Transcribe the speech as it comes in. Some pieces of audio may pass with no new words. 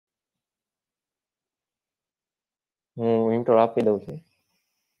હું ઇન્ટ્રો આપી દઉં છું.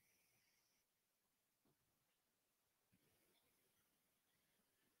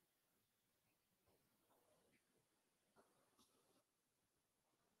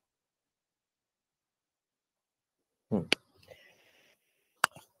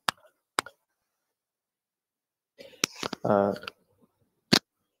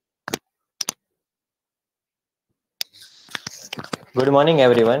 Good morning,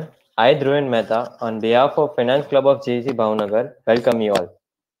 everyone. I, Dhruvan Mehta, on behalf of Finance Club of GC Bhavnagar, welcome you all.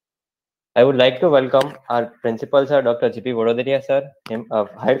 I would like to welcome our principal sir, Dr. G.P. Vododariya sir,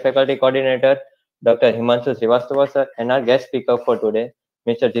 Head Faculty Coordinator, Dr. Himanshu Srivastava sir, and our guest speaker for today,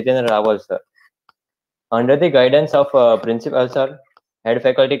 Mr. Jitendra Rawal sir. Under the guidance of Principal Sir, Head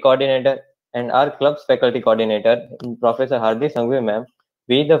Faculty Coordinator, and our club's Faculty Coordinator, Professor Hardi Sanghvi ma'am,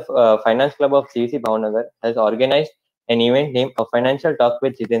 we, the Finance Club of CEC Bhavnagar, has organized an event named A Financial Talk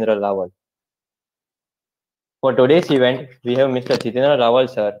with Jitendra Rawal. For today's event, we have Mr. Jitendra Rawal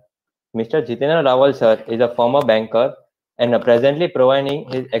sir. Mr. Jitendra Rawal sir is a former banker and presently providing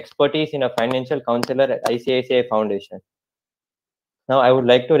his expertise in a financial counselor at ICICI Foundation. Now, I would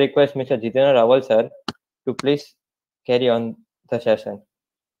like to request Mr. Jitendra Rawal sir to please carry on the session.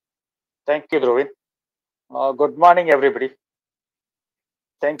 Thank you, Dhruvan. Good morning, everybody.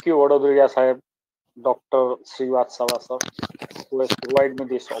 Thank you, Vadodariya Sahib, Dr. Srivastava sir, who has provided me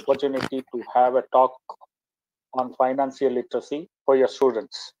this opportunity to have a talk on financial literacy for your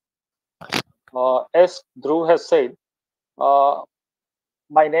students. As Dhruv has said,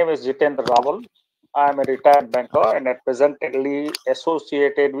 my name is Jitendra Rawal. I am a retired banker and at presently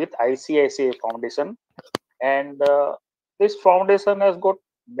associated with ICICI Foundation. And this foundation has got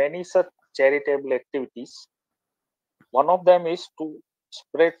many such charitable activities. One of them is to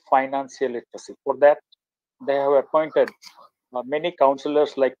spread financial literacy. For that, they have appointed many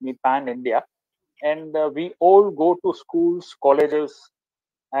counselors like me pan India, and we all go to schools, colleges,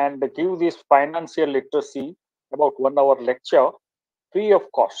 and give this financial literacy about 1 hour lecture free of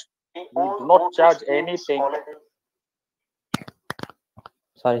cost. We do not charge anything.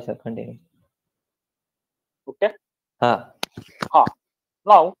 Sorry, sir, continue. Okay. Ha.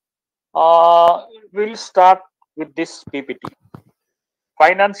 Now, we'll start with this PPT.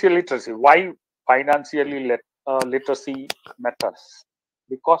 Financial literacy. Why financially literacy matters?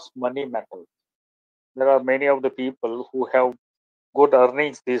 Because money matters. There are many of the people who have good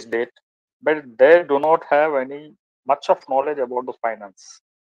earnings these days, but they do not have any much of knowledge about the finance.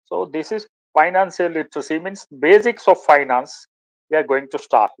 So this is financial literacy, means basics of finance we are going to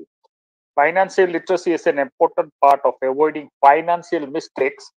start with. Financial literacy is an important part of avoiding financial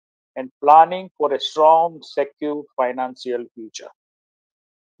mistakes and planning for a strong, secure financial future.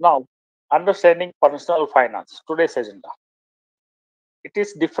 Now, understanding personal finance, today's agenda. It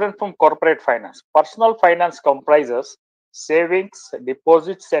is different from corporate finance. Personal finance comprises savings,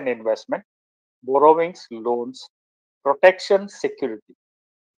 deposits and investment, borrowings, loans, protection, security.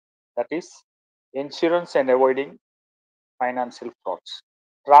 That is insurance and avoiding financial frauds.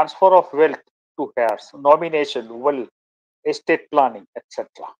 Transfer of wealth to heirs, nomination, will, estate planning, etc.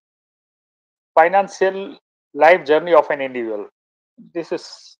 Financial life journey of an individual. This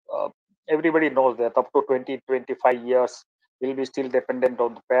is everybody knows that up to 20-25 years will be still dependent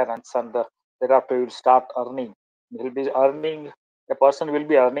on the parents, and thereafter will start earning. Will be earning. A person will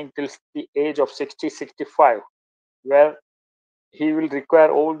be earning till the age of 60-65, where he will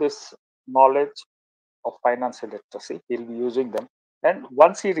require all this knowledge of financial literacy. He'll be using them, and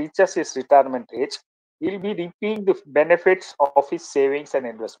once he reaches his retirement age, he'll be reaping the benefits of his savings and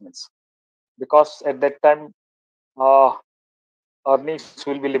investments, because at that time uh, earnings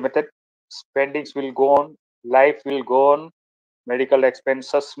will be limited, spendings will go on, life will go on, medical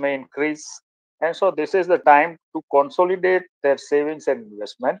expenses may increase. And so this is the time to consolidate their savings and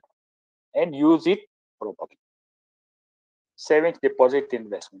investment and use it properly. Savings, deposit,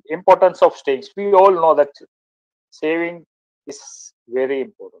 investment. Importance of savings. We all know that saving is very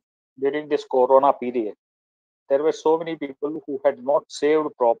important. During this corona period, there were so many people who had not saved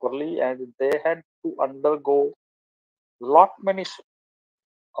properly and they had to undergo lot many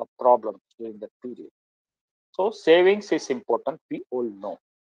problems during that period. So savings is important, we all know.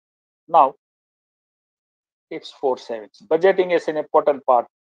 Now, tips for savings. Budgeting is an important part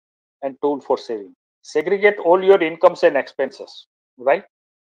and tool for saving. Segregate all your incomes and expenses, right?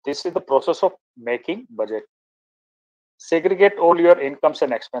 This is the process of making budget. Segregate all your incomes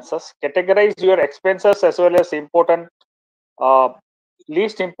and expenses. Categorize your expenses as well as important, uh,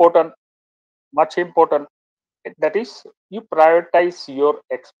 least important, much important. That is, you prioritize your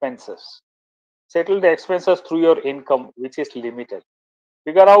expenses. Settle the expenses through your income, which is limited.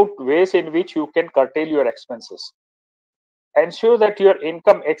 Figure out ways in which you can curtail your expenses. Ensure that your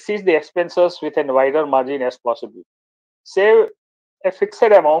income exceeds the expenses with a wider margin as possible. Save a fixed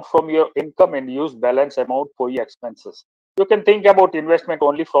amount from your income and use balance amount for your expenses. You can think about investment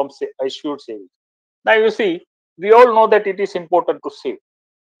only from assured savings. Now you see, we all know that it is important to save,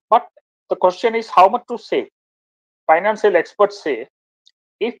 but the question is how much to save. Financial experts say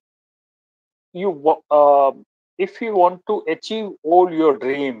if if you want to achieve all your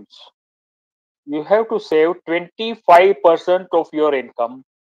dreams, you have to save 25% of your income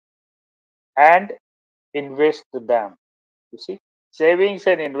and invest them. You see, savings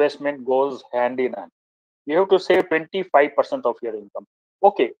and investment goes hand in hand. You have to save 25% of your income.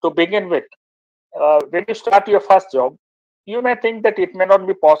 Okay, to begin with, when you start your first job, you may think that it may not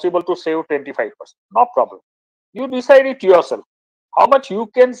be possible to save 25%. No problem. You decide it yourself. How much you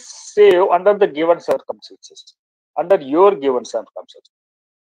can save under the given circumstances, under your given circumstances.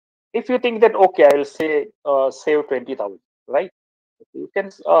 If you think that okay, I will say save 20,000, right? You can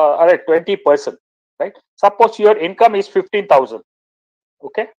all right 20%, right? Suppose your income is 15,000,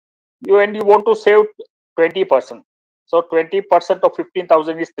 okay? You want to save 20%. So 20% of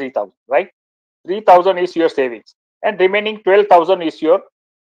 15,000 is 3,000, right? 3,000 is your savings, and remaining 12,000 is your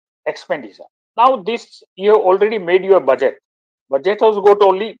expenditure. Now this you have already made your budget. Budget has got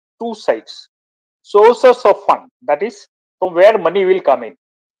only two sides: sources of fund, that is from where money will come in,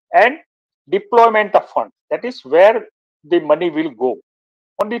 and deployment of fund, that is where the money will go.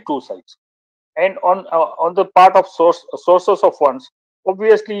 Only two sides. And on the part of sources of funds,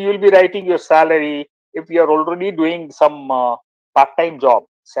 obviously you will be writing your salary. If you are already doing some part-time job,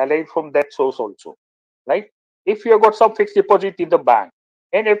 salary from that source also, right? If you have got some fixed deposit in the bank,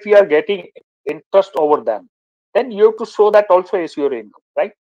 and if you are getting interest over them, then you have to show that also as your income,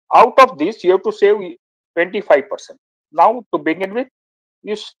 right? Out of this you have to save 25%. Now to begin with,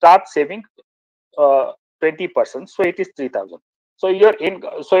 you start saving 20%, so it is 3,000. So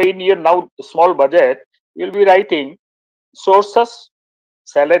in your now small budget, you'll be writing sources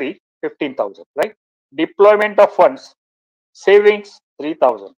salary 15,000, right? Deployment of funds, savings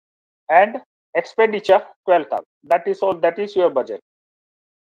 3,000, and expenditure 12,000. That is all. That is your budget.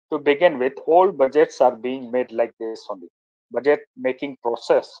 To begin with, all budgets are being made like this only. Budget making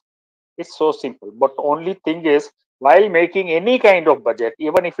process is so simple. But only thing is, while making any kind of budget,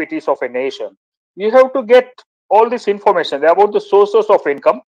 even if it is of a nation, you have to get all this information about the sources of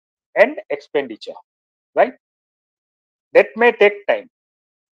income and expenditure, right? That may take time.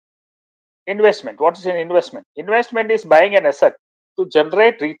 Investment. What is an investment? Investment is buying an asset to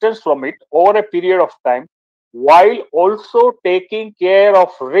generate returns from it over a period of time while also taking care of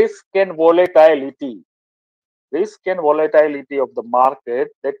risk and volatility. Risk and volatility of the market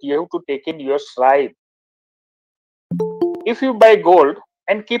that you have to take in your stride. If you buy gold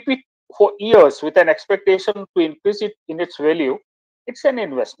and keep it for years with an expectation to increase it in its value, it's an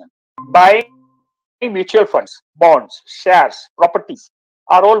investment. Buying mutual funds, bonds, shares, properties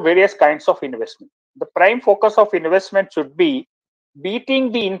are all various kinds of investment. The prime focus of investment should be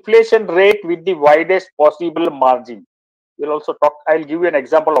beating the inflation rate with the widest possible margin. We'll also talk, I'll give you an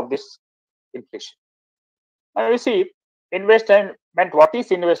example of this inflation. Now you see, investment, what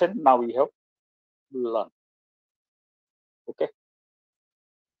is investment? Now we have learned. Okay.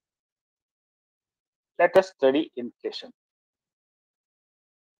 Let us study inflation.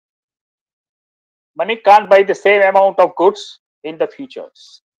 Money can't buy the same amount of goods in the future.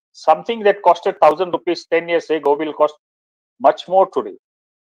 Something that costed 1,000 rupees 10 years ago will cost much more today.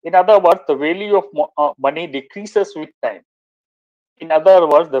 In other words, the value of money decreases with time. In other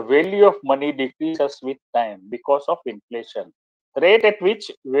words, the value of money decreases with time because of inflation. The rate at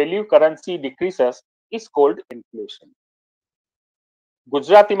which value currency decreases is called inflation.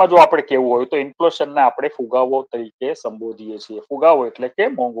 ગુજરાતીમાં જો આપણે કહેવું હોય તો ઇન્ફ્લેશનને આપણે ફુગાવો તરીકે સંબોધીએ છીએ. ફુગાવો એટલે કે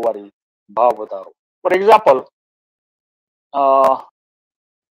મોંઘવારી, ભાવ વધારો. For example,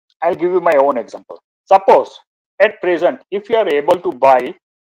 I'll give you my own example. Suppose at present, if you are able to buy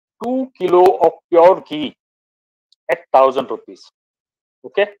 2 kilo of pure ghee at 1,000 rupees,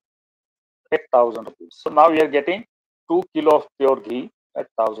 okay, at 1,000 rupees. So now we are getting 2 kilo of pure ghee at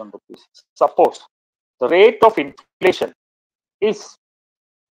 1,000 rupees. Suppose the rate of inflation is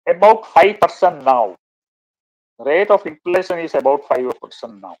about 5% now. Rate of inflation is about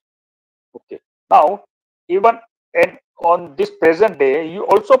 5% now. Okay. Now, even and on this present day, you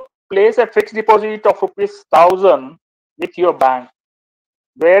also place a fixed deposit of rupees 1,000 with your bank,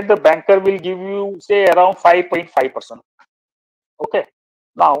 where the banker will give you say around 5.5%. Okay.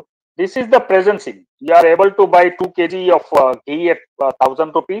 Now, this is the present scene. You are able to buy 2 kg of ghee at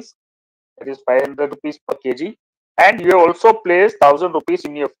 1,000 rupees. That is 500 rupees per kg. And you also place 1,000 rupees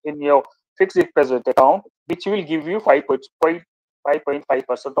in your fixed deposit account which will give you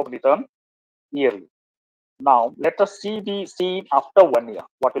 5.5% of return yearly. Now, let us see the scene after 1 year.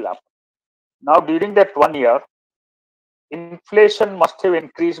 What will happen? Now, during that 1 year, inflation must have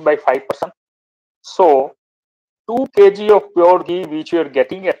increased by 5%. So, 2 kg of pure ghee, which you are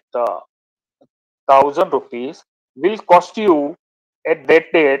getting at 1,000 rupees, will cost you at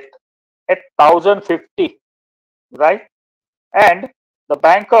that date at 1,050, right? And the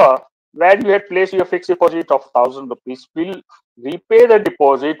banker, where you had placed your fixed deposit of 1,000 rupees, will repay the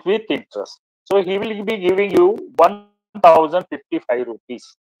deposit with interest. So he will be giving you 1,055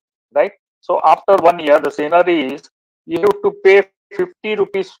 rupees, right? So after 1 year, the scenario is you have to pay 50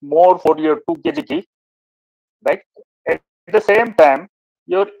 rupees more for your 2 kg ghee, right? At the same time,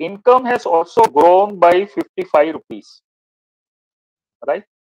 your income has also grown by 55 rupees, right?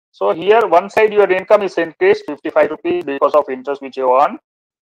 So here, one side your income is increased 55 rupees because of interest which you earn,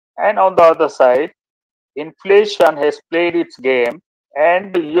 and on the other side, inflation has played its game,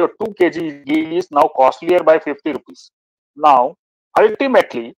 and your 2 kg ghee is now costlier by 50 rupees. Now,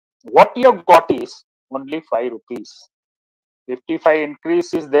 ultimately, what you have got is only 5 rupees. 55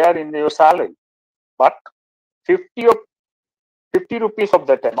 increase is there in your salary, but 50 of 50 rupees of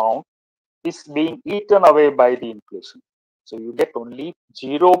that amount is being eaten away by the inflation. So you get only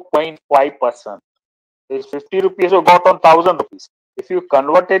 0.5%. Is 50 rupees you got on 1,000 rupees. If you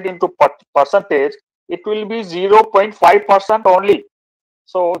convert it into percentage, it will be 0.5% only.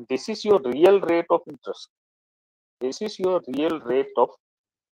 So this is your real rate of interest. This is your real rate of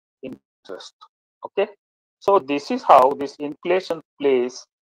interest. Okay. So this is how this inflation plays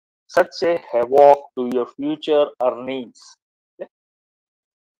such a havoc to your future earnings. Okay?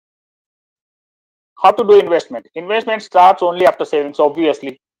 How to do investment? Investment starts only after savings,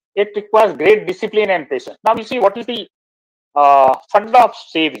 obviously. It requires great discipline and patience. Now you see what is the fund of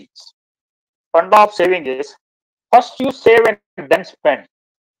savings. Fund of saving is first you save and then spend.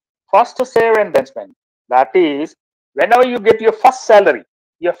 First save and then spend. That is, whenever you get your first salary,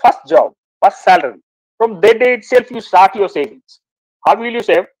 your first job, first salary, from that day itself you start your savings. How will you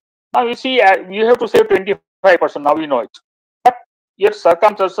save? Now you see, you have to save 25%. Now you know it, but your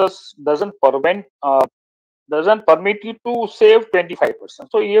circumstances doesn't permit you to save 25%.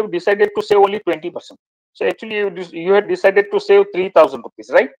 So you have decided to save only 20%. So actually you had decided to save 3,000 rupees,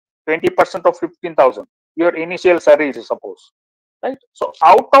 right? 20% of 15,000. Your initial salary is suppose, right? So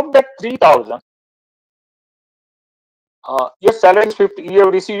out of that 3,000, your salary is 50. You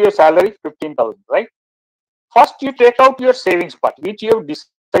have received your salary 15,000, right? First you take out your savings part, which you have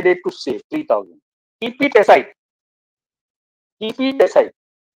decided to save 3,000. Keep it aside. Keep it aside.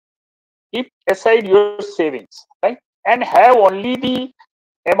 Keep aside your savings, right? And have only the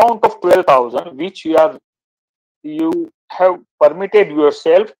amount of 12,000 which you have permitted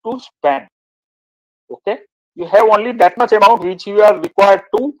yourself to spend. Okay, you have only that much amount which you are required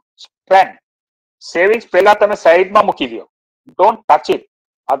to spend. Savings પહેલા તમે સાઈડમાં મૂકી દો. Don't touch it.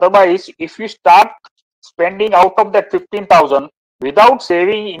 Otherwise, if you start spending out of that 15,000 without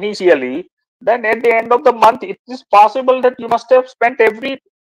saving initially, then at the end of the month it is possible that you must have spent every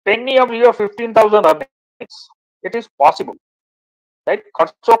penny of your 15,000 earnings. It is possible, right?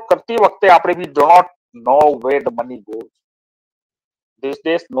 ખર્ચો કરતી વખતે આપણે we do not know where the money goes. These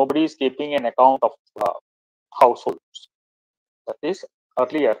days nobody is keeping an account of households. That is,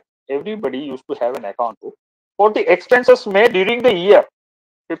 earlier everybody used to have an account for the expenses made during the year.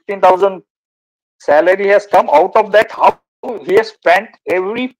 15,000 salary has come, out of that how he has spent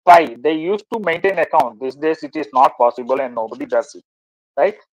every pie. They used to maintain account. These days it is not possible and nobody does it,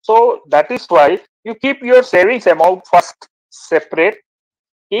 right? So that is why you keep your savings amount first separate.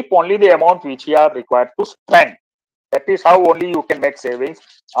 Keep only the amount which you are required to spend. That is how only you can make savings.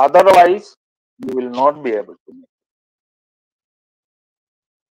 Otherwise, you will not be able to make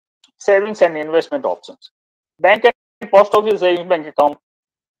savings and investment options. Bank and post office savings bank account,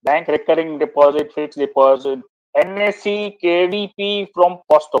 bank recurring deposit, fixed deposit, NSE, KVP from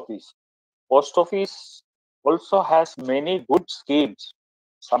post office. Post office also has many good schemes.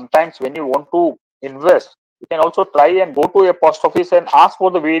 Sometimes when you want to invest, you can also try and go to a post office and ask for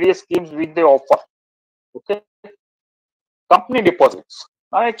the various schemes which they offer. Okay. Company deposits.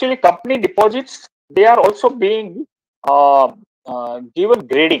 Now, actually, company deposits, they are also being given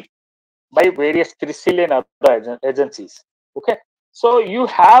grading by various CRISIL and other agencies. Okay. So you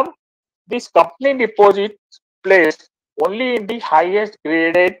have this company deposit placed only in the highest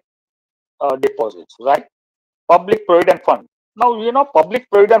graded deposits, right? Public Provident Fund. Now, you know, Public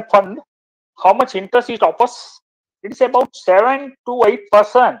Provident Fund, how much interest it offers? It is about 7 to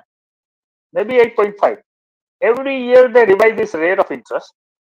 8%, maybe 8.5. Every year they revise this rate of interest,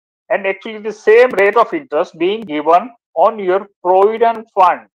 and actually the same rate of interest being given on your provident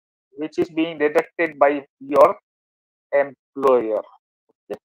fund, which is being deducted by your employer.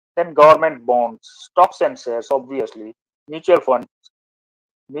 Okay. Then government bonds, stocks and shares, obviously, mutual funds,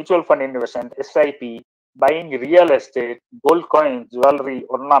 mutual fund investment, SIP, buying real estate, gold coins, jewelry,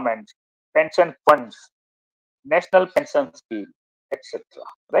 ornaments, pension funds, national pension scheme, etc.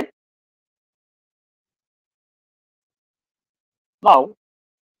 Right? Now,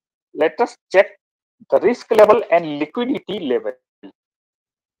 let us check the risk level and liquidity level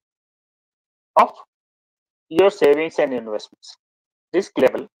of your savings and investments. Risk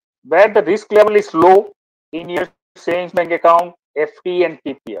level, where the risk level is low in your savings bank account, FD and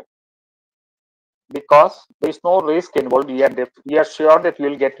PPF, because there is no risk involved. You are sure that you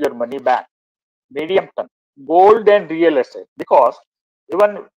will get your money back. Medium term, gold and real estate, because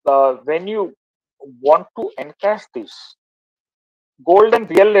even when you want to encash this, gold and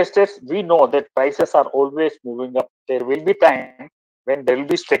real estate, we know that prices are always moving up. There will be time when there will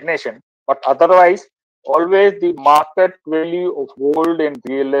be stagnation, but otherwise, always the market value of gold and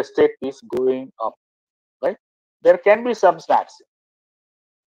real estate is going up, right? There can be some snaps.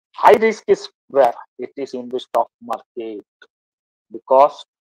 High risk is where it is in the stock market, because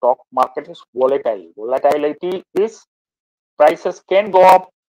stock market is volatile. Volatility is prices can go up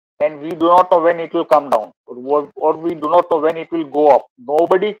and we do not know when it will come down, or we do not know when it will go up.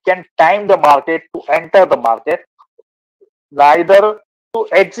 Nobody can time the market to enter the market, neither to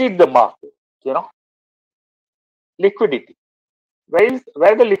exit the market. You know, liquidity.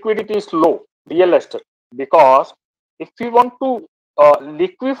 Where the liquidity is low, real estate, because if you want to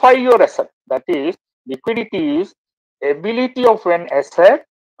liquefy your asset, that is, liquidity is ability of an asset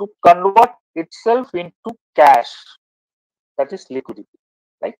to convert itself into cash. That is liquidity,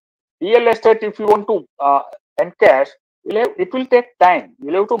 right? Real estate, if you want to encash, it will take time.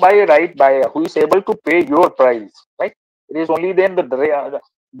 You'll have to buy a right buyer who is able to pay your price, right? It is only then the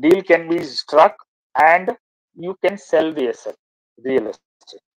deal can be struck and you can sell the asset, real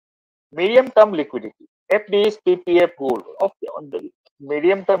estate. Medium term liquidity, FDs, PPF, gold. Okay, on the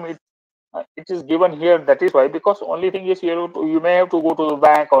medium term, it is given here. That is why, because only thing is you may have to go to the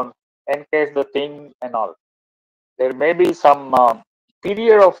bank on encash the thing and all. There may be some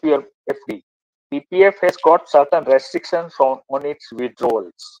period of your FD. PPF has got certain restrictions on its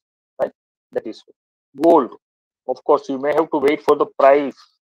withdrawals, right? That is gold. Of course, you may have to wait for the price,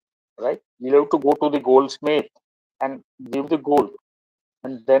 right? You have to go to the goldsmith and give the gold,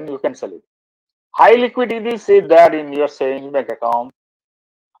 and then you can sell it. High liquidity is there in your savings bank account,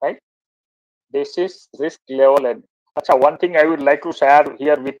 right? This is risk level. And one thing I would like to share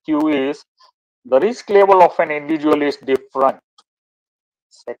here with you is the risk level of an individual is different.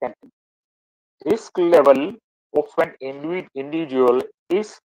 Second, risk level of an individual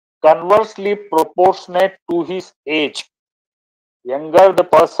is conversely proportionate to his age. Younger the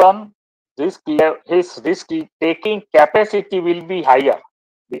person, his risk taking capacity will be higher,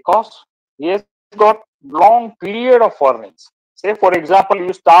 because he has got long period of earnings. Say, for example,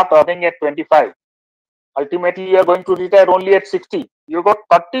 you start earning at 25. Ultimately, you are going to retire only at 60. You got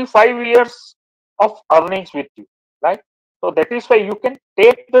 35 years of earnings with you, right? So that is why you can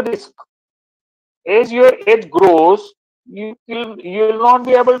take the risk. As your age grows, you will not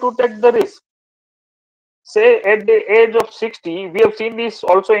be able to take the risk. Say at the age of 60, we have seen this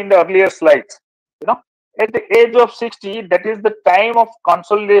also in the earlier slides. You know, at the age of 60, that is the time of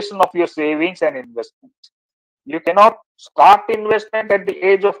consolidation of your savings and investments. You cannot start investment at the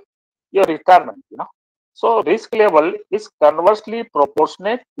age of your retirement. You know, so risk level is conversely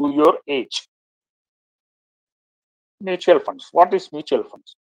proportionate to your age. Mutual funds. What is mutual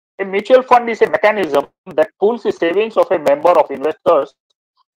funds? A mutual fund is a mechanism that pools the savings of a member of investors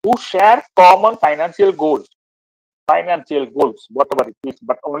who share common financial goals. Financial goals, whatever it is.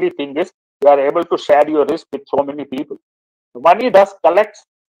 But only thing is, you are able to share your risk with so many people. The money thus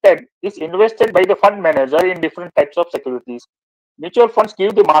collected is invested by the fund manager in different types of securities. Mutual funds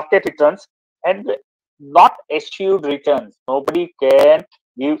give the market returns and not assured returns. Nobody can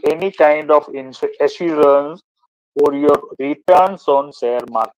give any kind of assurance for your returns on share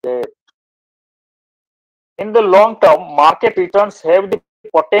market. In the long term, market returns have the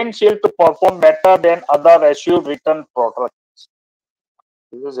potential to perform better than other assured return products.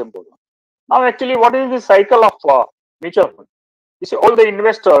 This is important. Now, actually, what is the cycle of mutual fund? You see, all the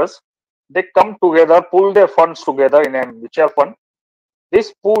investors, they come together, pool their funds together in a mutual fund.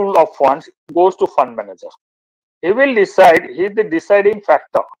 This pool of funds goes to fund manager. He will decide, he is the deciding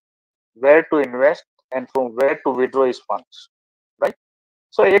factor where to invest and from where to withdraw his funds, right?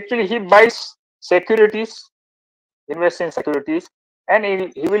 So actually he buys securities, invests in securities, and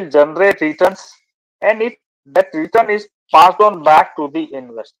he will generate returns, and that return is passed on back to the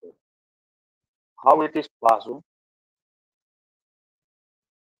investor. How it is passed on?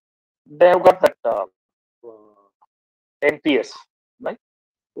 They have got that NPS, right?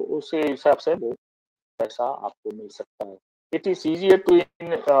 तो उसी हिसाब से वो पैसा आपको मिल सकता है. It is easier to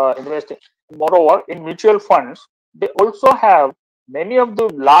invest. Moreover, in mutual funds, they also have many of the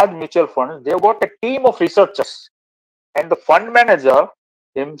large mutual funds. They have got a team of researchers, and the fund manager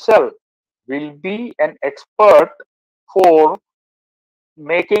himself will be an expert for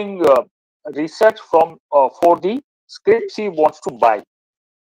making research for the scripts he wants to buy.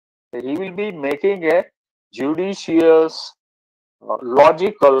 He will be making a judicious,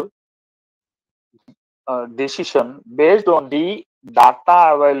 logical decision based on the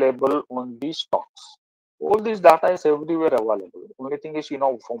data available on the stocks. All this data is everywhere available. Only thing is,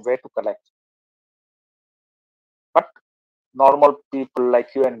 from where to collect. But normal people like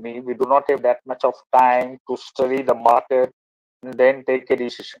you and me, we do not have that much of time to study the market and then take a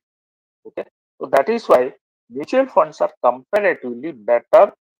decision. Okay, so that is why mutual funds are comparatively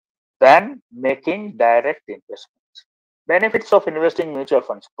better than making direct investments. Benefits of investing in mutual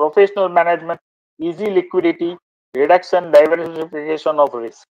funds: professional management, easy liquidity, reduction, diversification of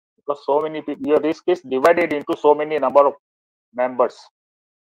risk. Because so many people, your risk is divided into so many number of members.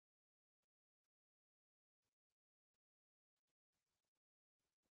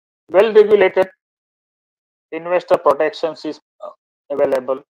 Well regulated, investor protections is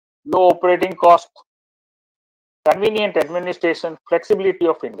available, low operating cost, convenient administration, flexibility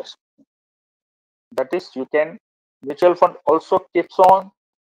of investment. That is, mutual fund also keeps on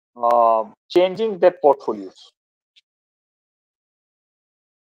changing their portfolios.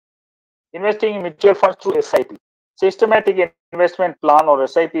 Investing in mutual funds through SIP. Systematic investment plan or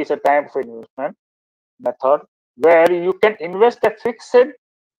SIP is a type of investment method where you can invest a fixed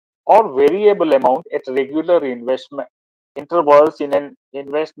or variable amount at regular investment intervals in an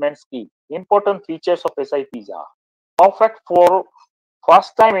investment scheme. Important features of SIPs are perfect for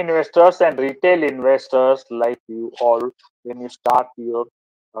first-time investors and retail investors like you all when you start your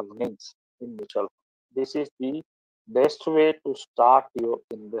earnings in mutual fund. This is the best way to start your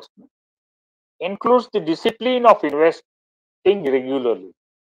investment. Includes the discipline of investing regularly,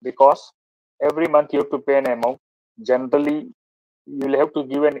 because every month you have to pay an amount. Generally, you will have to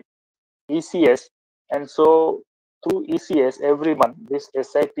give an ECS, and so through ECS every month this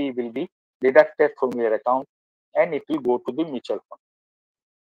SIP will be deducted from your account and it will go to the mutual fund.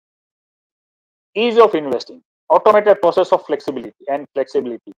 Ease of investing, automated process of flexibility.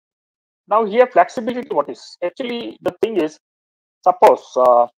 Now here flexibility, what is actually the thing is, suppose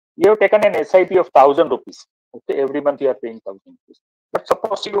you have taken an SIP of 1,000 rupees. Okay, every month you are paying 1,000 rupees. But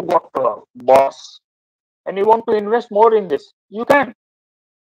suppose you got bonds and you want to invest more in this, you can.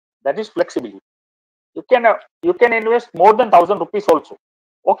 That is flexibility. You can invest more than 1,000 rupees also.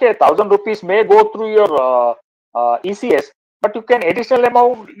 Okay, 1,000 rupees may go through your ECS, but you can additional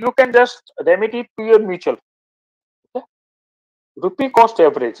amount. You can just remit it to your mutual. Okay? Rupee cost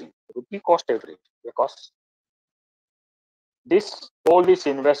averaging. Because all these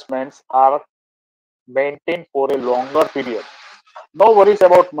investments are maintained for a longer period. No worries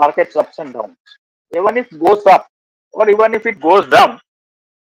about markets ups and downs. Even if it goes up or even if it goes down,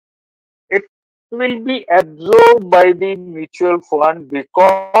 it will be absorbed by the mutual fund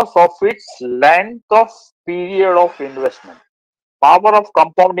because of its length of period of investment. Power of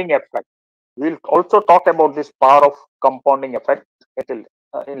compounding effect. We'll also talk about this power of compounding effect in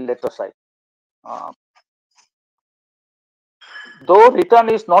later side. Uh, though return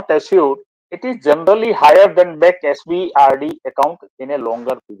is not assured, it is generally higher than back SBRD account in a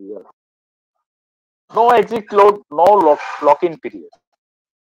longer period. No exit load, no lock-in period.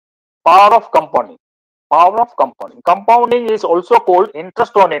 Power of compounding. Compounding is also called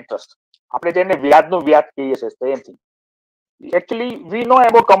interest on interest. આપણે જેને વ્યાજનું વ્યાજ કહીએ છીએ, same thing. Actually, we know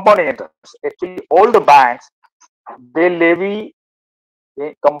about compounding interest. Actually, all the banks, they levy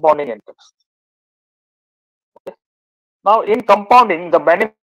compounding interest. Okay. Now, in compounding, the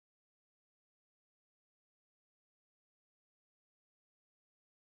benefit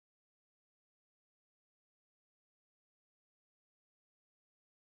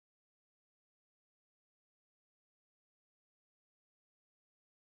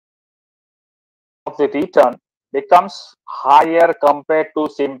of the return becomes higher compared to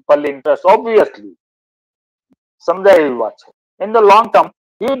simple interest. Obviously, સમજાય વાત છે. In the long term,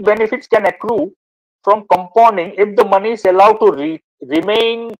 huge benefits can accrue from compounding if the money is allowed to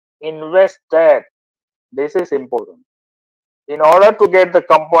remain invested. This is important. In order to get the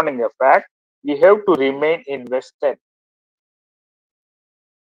compounding effect, you have to remain invested.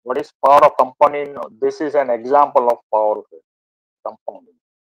 What is power of compounding? This is an example of power of compounding.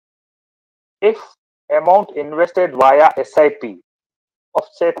 If amount invested via SIP of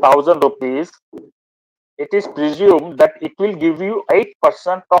say 1,000 rupees, it is presumed that it will give you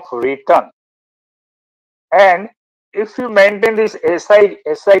 8% of return. And if you maintain this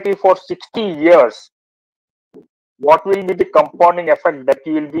SIP for 60 years, what will be the compounding effect that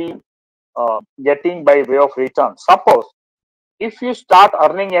you will be getting by way of return? Suppose if you start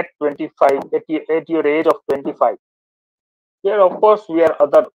earning at 25, at your age of 25, here of course we are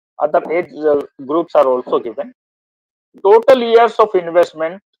other age groups are also given. Total years of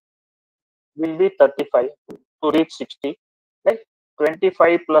investment will be 35 to reach 60, right?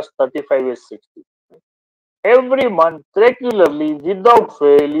 25 plus 35 is 60. Every month, regularly, without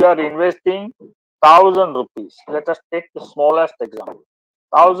fail, you are investing 1,000 rupees. Let us take the smallest example.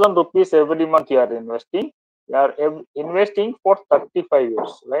 1,000 rupees every month you are investing. You are investing for 35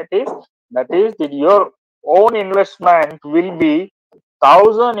 years. That is your own investment will be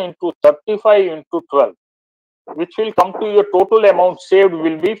 1,000 into 35 into 12, which will come to your total amount saved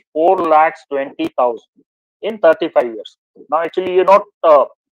will be 4,20,000 in 35 years. Now, actually, you're not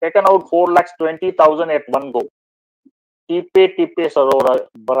taken out 4,20,000 at one go. ટીપે ટીપે સરોવર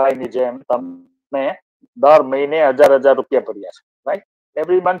ભરાયની જેમ તમે દર મહિને હજાર રૂપિયા ભર્યા છે, right?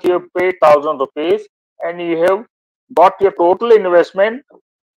 Every month you pay 1,000 rupees and you have got your total investment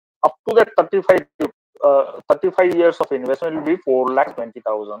up to that 35 years of investment will be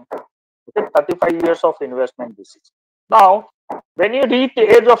 4,20,000. Okay, 35 years of investment this is. Now, when you reach the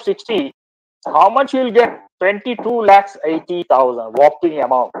age of 60, how much you will get? 22,80,000, whopping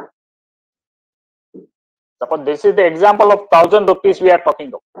amount. Suppose this is the example of 1,000 rupees we are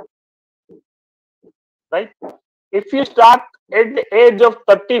talking of, right? If you start at the age of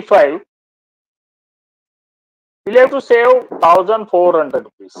 35, you have to save 1,400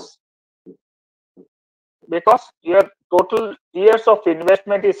 rupees because your total years of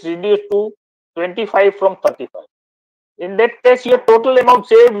investment is reduced to 25 from 35. In that case, your total amount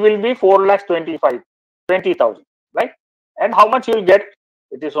saved will be 4,20,000, right? And how much you will get?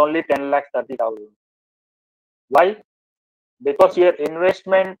 It is only 10,30,000. Why? Because your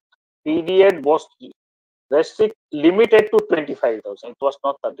investment period was limited to 25,000. It was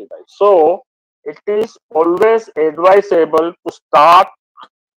not 35. So it is always advisable to start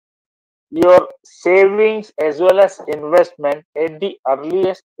your savings as well as investment at the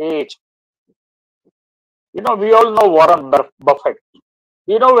earliest age. You know, we all know Warren Buffett.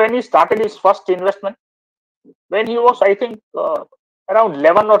 You know when he started his first investment? When he was, I think, around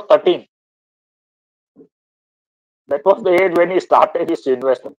 11 or 13. That was the age when he started his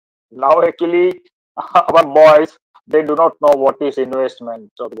investment. Now, actually, our boys, they do not know what is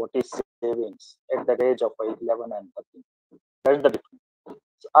investment or what is savings at the age of 11 and 13. That's the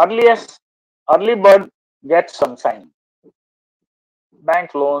difference. Early bird gets sunshine.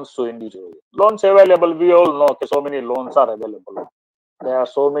 Bank loans to individual. Loans available, we all know okay, so many loans are available. There are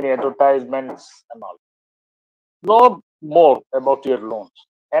so many advertisements and all. Know more about your loans.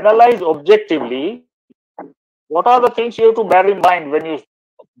 Analyze objectively what are the things you have to bear in mind when you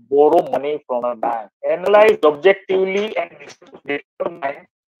borrow money from a bank. Analyze objectively and determine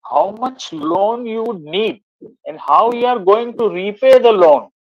how much loan you would need and how you are going to repay the loan.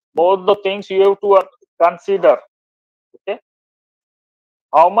 Both the things you have to consider. Okay,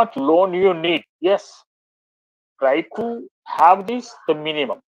 how much loan you need? Yes, try to have this the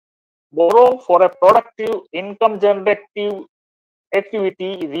minimum. Borrow for a productive income generative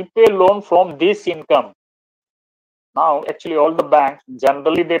activity, repay loan from this income. Now, actually, all the banks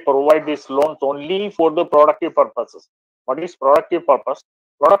generally they provide these loans only for the productive purposes. What is productive purpose?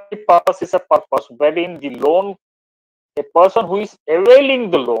 Productive purpose is a purpose wherein the loan, a person who is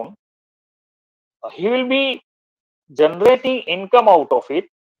availing the loan, he will be generating income out of it.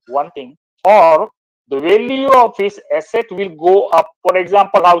 One thing, or the value of his asset will go up. For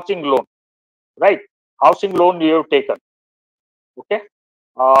example, housing loan, right? Housing loan you have taken. Okay,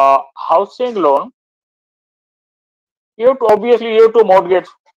 housing loan. You have to obviously you have to mortgage,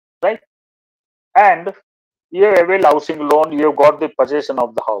 right? And you have availed housing loan, you have got the possession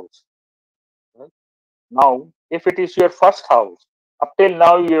of the house. Right? Now, if it is your first house, up till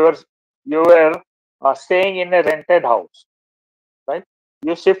now you were staying in a rented house, right?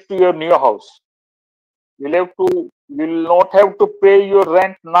 You shift to your new house. You will not have to pay your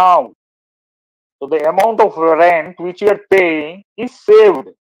rent now. So the amount of rent which you are paying is saved.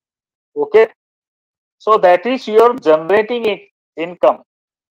 Okay, so that is your generating income.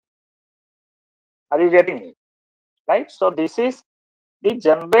 Are you getting it? Right? So this is the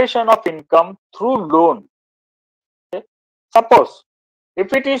generation of income through loan. Okay? Suppose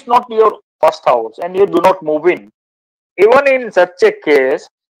If it is not your first house and you do not move in, even in such a case,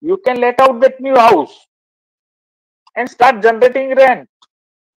 you can let out that new house and start generating rent.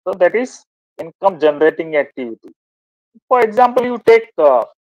 So that is income generating activity. For example, you take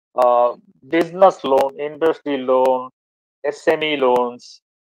business loan, industry loan, SME loans,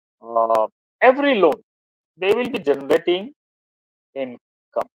 uh, every loan, they will be generating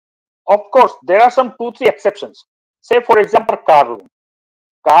income. Of course, there are some 2-3 exceptions. Say, for example, car loan.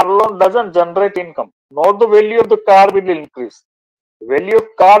 Car loan doesn't generate income, nor the value of the car will increase. The value of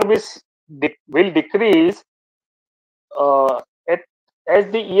car will decrease uh, at, as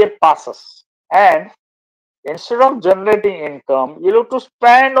the year passes. And instead of generating income, you have to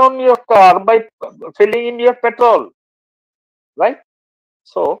spend on your car by filling in your petrol, right?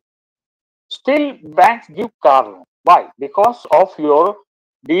 So, still banks give car loan. Why? Because of your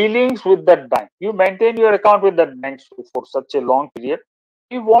dealings with that bank. You maintain your account with that bank for such a long period.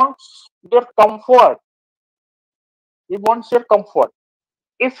 He wants your comfort. He wants your comfort.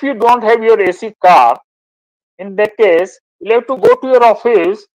 If you don't have your AC car, in that case, you have to go to your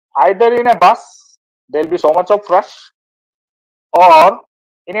office either in a bus, there will be so much of rush, or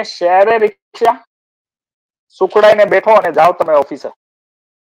in a share rickshaw. સુખડાઈને બેઠો અને જાઓ તમે ઓફિસે.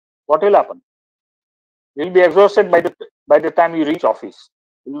 What will happen? You will be exhausted by the time you reach office.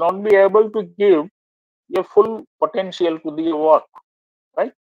 You will not be able to give your full potential to the work,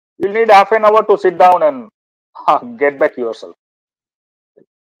 right? You will need half an hour to sit down and get back yourself.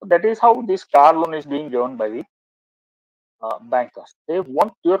 That is how this car loan is being given by the bankers. They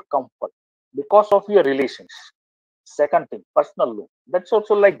want your comfort because of your relations. Second thing, personal loan. That's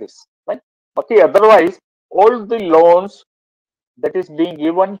also like this, right? Okay, otherwise, all the loans that is being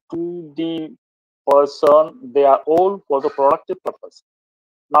given to the person, they are all for the productive purpose.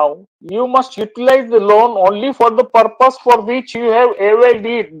 Now, you must utilize the loan only for the purpose for which you have availed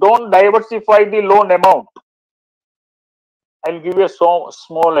it. Don't diversify the loan amount. I'll give you a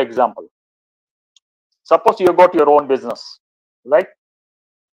small example. Suppose you got your own business, right?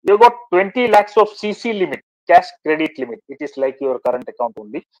 You got 20 lakhs of CC limit, cash credit limit. It is like your current account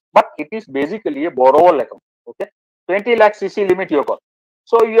only, but it is basically a borrower account. Okay, 20 lakh CC limit you got.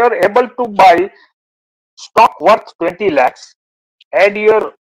 So you are able to buy stock worth 20 lakhs, add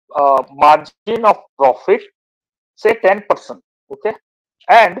your margin of profit, say 10%. Okay,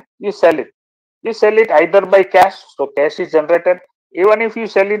 and you sell it. You sell it either by cash, so cash is generated. Even if you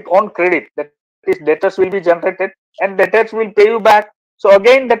sell it on credit, that is, debtors will be generated and debtors will pay you back. So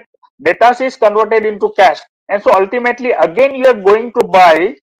again, that debtors is converted into cash, and so ultimately again you are going to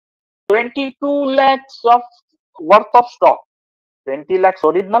buy 22 lakhs of worth of stock. 20 lakhs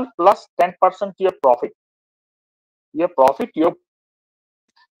original plus 10% your profit. Your profit,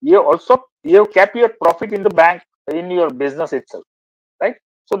 you kept your profit in the bank, in your business itself, right?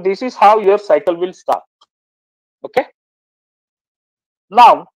 So this is how your cycle will start. Okay.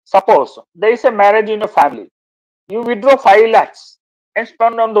 Now, suppose there is a marriage in a family. You withdraw 5 lakhs and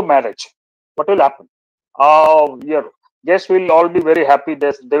spend on the marriage. What will happen? Your guests will all be very happy.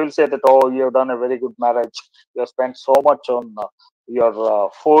 They will say that, oh, you have done a very good marriage. You have spent so much on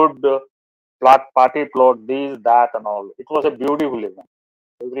your food, party plot, this, that, and all. It was a beautiful event.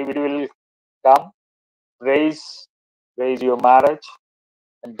 Everybody will come, praise your marriage,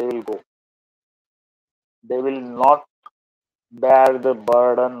 and they will go. They will not bear the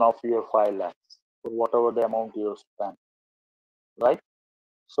burden of your 5 lakhs or whatever the amount you spend, right?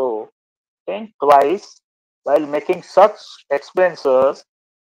 So think twice while making such expenses,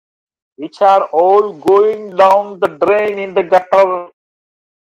 which are all going down the drain in the gutter,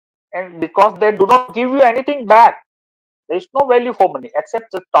 and because they do not give you anything back. There is no value for money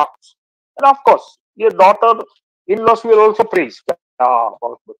except the talks. And of course, your daughter in-laws will also praise.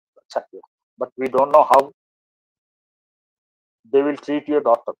 But we don't know how they will treat your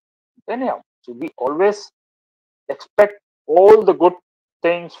daughter. Anyhow, so we always expect all the good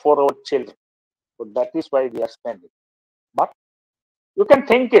things for our children. So that is why we are spending. But you can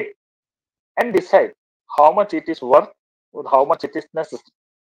think it and decide how much it is worth or how much it is necessary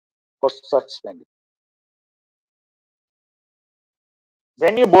for such spending.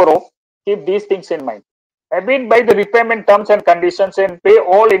 When you borrow, keep these things in mind. Abide by the repayment terms and conditions and pay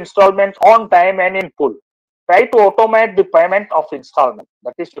all installments on time and in full. Try to automate the payment of installment.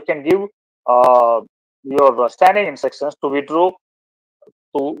 That is, you can give your standing instructions to withdraw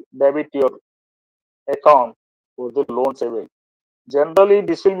to debit your account for the loans available. Generally,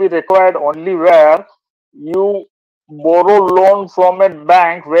 this will be required only where you borrow loan from a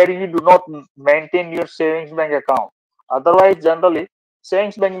bank where you do not maintain your savings bank account. Otherwise, generally,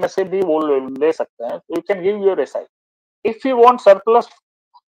 savings bank में से भी वो ले सकते हैं. So you can give your SI. If you want surplus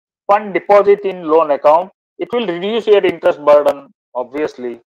fund deposit in loan account, it will reduce your interest burden,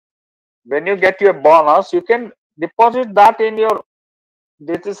 obviously. When you get your bonus, you can deposit that in your,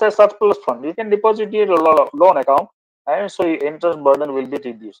 this is a surplus fund. You can deposit your loan account, and so your interest burden will be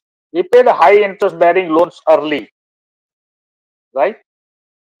reduced. Repay the high interest bearing loans early, right?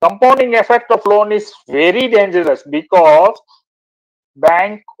 Compounding effect of loan is very dangerous because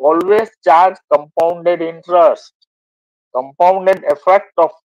bank always charge compounded interest. Compounded effect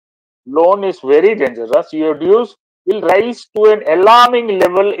of loan is very dangerous. Your dues will rise to an alarming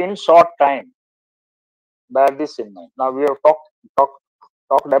level in short time. Bear this in mind. Now we have talked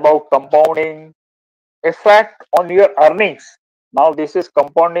about compounding effect on your earnings. Now this is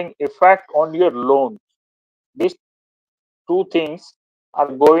compounding effect on your loan. These two things are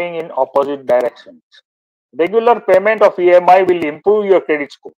going in opposite directions. Regular payment of EMI will improve your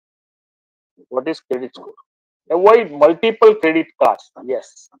credit score. What is credit score? Avoid multiple credit cards.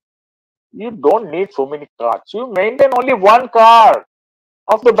 Yes. You don't need so many cards. You maintain only one card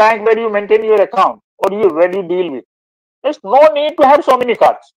of the bank where you maintain your account or where you deal with. There's no need to have so many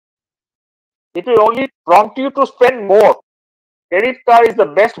cards. It will only prompt you to spend more. Credit card is the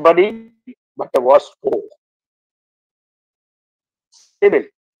best buddy, but the worst foe. CIBIL.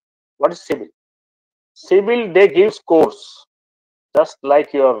 What is CIBIL? CIBIL, they give scores, just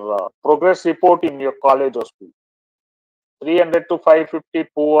like your progress report in your college or school. 300 to 550,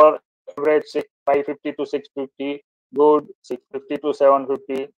 poor, average 550 to 650, good, 650 to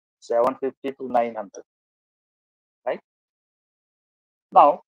 750, 750 to 900. Right?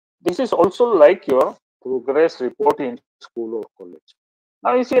 Now, this is also like your progress report in school or college.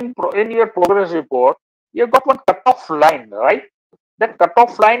 Now, you see in your progress report, you have got one cutoff line, right? That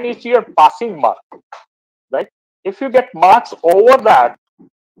cutoff line is your passing mark, right? If you get marks over that,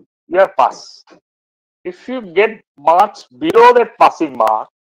 you are pass. If you get marks below that passing mark,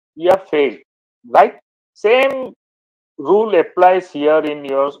 you have failed, right? Same rule applies here in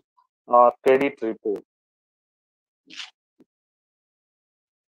your credit report.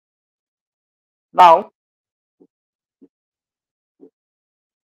 Now,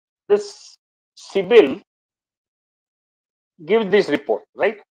 this CIBIL gives this report,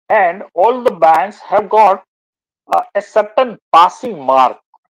 right? And all the banks have got a certain passing mark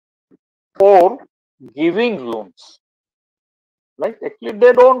for giving loans, right? Actually,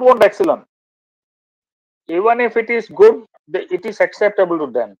 they don't want excellent. Even if it is good, it is acceptable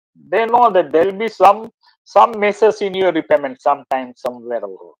to them. They know that there will be some messes in your repayment sometime, somewhere,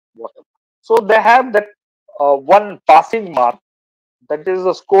 or whatever. So they have that one passing mark, that is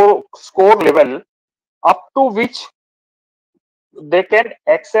the score level up to which they can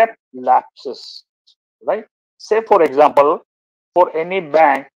accept lapses, right? Say for example, for any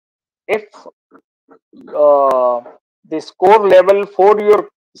bank, if the score level for your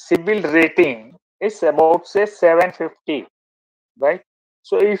CIBIL rating is about say 750, right?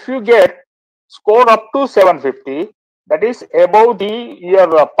 So if you get score up to 750, that is above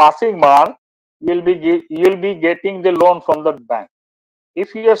your passing mark, you'll be getting the loan from the bank.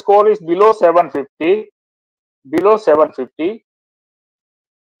 If your score is below 750,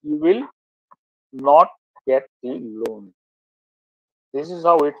 you will not get the loan. This is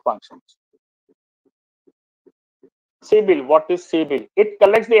how it functions. CIBIL. What is CIBIL? It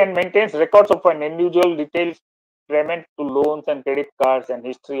collects and maintains records of an individual, details payment to loans and credit cards, and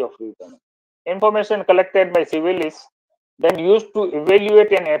history of repayment. Information collected by CIBIL is then used to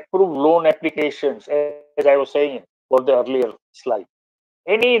evaluate and approve loan applications, as I was saying for the earlier slide.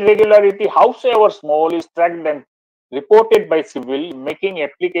 Any irregularity, howsoever small, is tracked and reported by CIBIL, making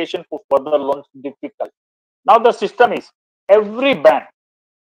application for further loans difficult. Now the system is, every bank,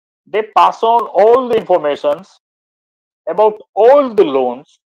 they pass on all the informations about all the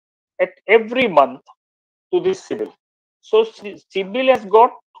loans at every month to this CIBIL. So CIBIL has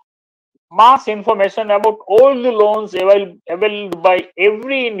got mass information about all the loans available by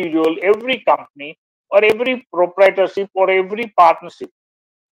every individual, every company, or every proprietorship, or every partnership.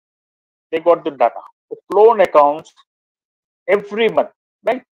 They got the data of loan accounts every month,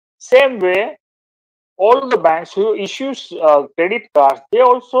 right? Same way, all the banks who issues credit cards, they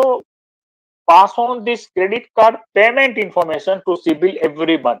also pass on this credit card payment information to CIBIL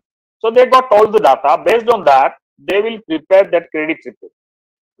every month. So they got all the data. Based on that, they will prepare that credit report,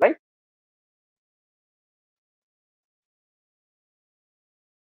 right?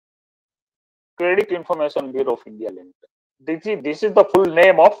 Credit Information Bureau of India Limited. This is the full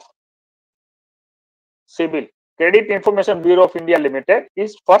name of CIBIL. Credit Information Bureau of India Limited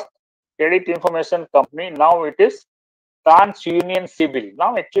is first credit information company. Now it is TransUnion CIBIL.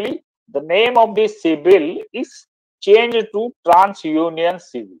 Now actually the name of this CIBIL is changed to TransUnion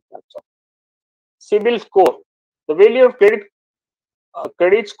Civil. That's all. CIBIL score. The value of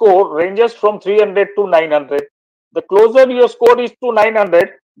credit score ranges from 300 to 900. The closer your score is to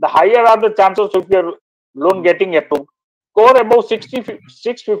 900, the higher are the chances of your loan getting approved. Score above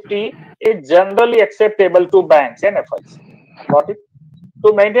 650 is generally acceptable to banks and FIs. Got it?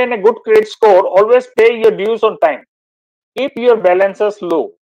 To maintain a good credit score, always pay your dues on time. Keep your balances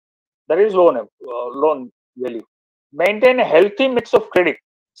low. That is loan value. Maintain a healthy mix of credit,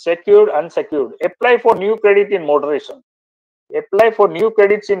 secured, unsecured. Apply for new credit in moderation. Apply for new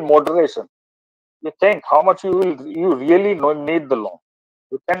credits in moderation. You think how much you really need the loan.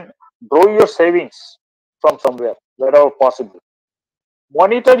 You can draw your savings from somewhere wherever possible.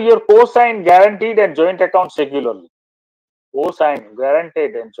 Monitor your co-sign, guaranteed, and joint accounts regularly. Co-sign,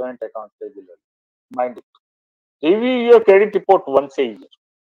 guaranteed, and joint accounts regularly. Mind it. Review your credit report once a year.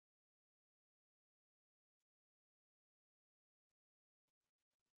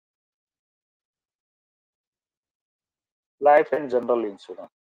 Life and general insurance.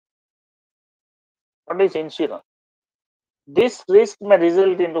 What is insurance? This risk may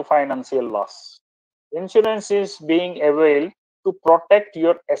result into financial loss. Insurance is being availed to protect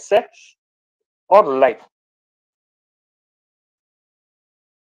your assets or life.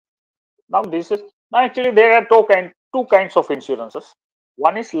 Now actually there are two kinds of insurances.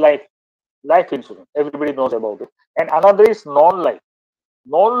 One is life insurance. Everybody knows about it, and another is non-life.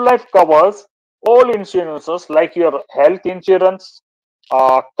 Non-life covers all insurances like your health insurance,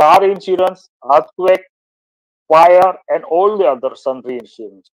 car insurance, earthquake, fire, and all the other sundry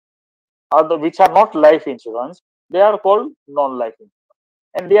insurance. Which are not life insurance, they are called non-life insurance,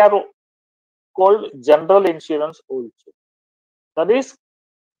 and they are called general insurance also. The risk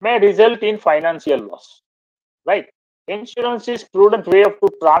may result in financial loss, right? Insurance is prudent way to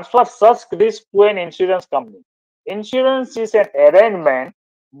transfer such risk to an insurance company. Insurance is an arrangement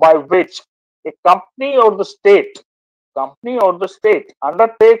by which a company or the state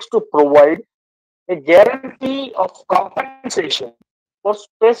undertakes to provide a guarantee of compensation for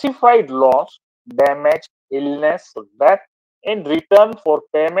specified loss, damage, illness, or death in return for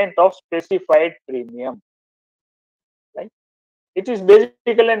payment of specified premium. Right? It is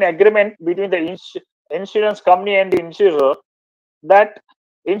basically an agreement between the insurance company and the insurer that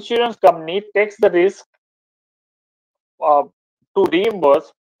insurance company takes the risk uh, to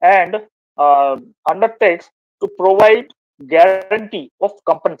reimburse and undertakes to provide guarantee of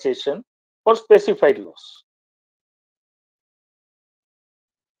compensation for specified loss.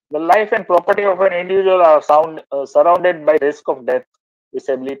 The life and property of an individual are surrounded by risk of death,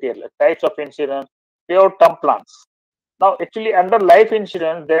 disability, types of insurance, pure term plans. Now, actually, under life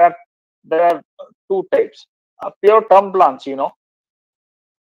insurance, there are two types. Pure term plans,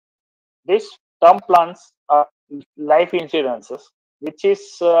 these term plans are life insurances, which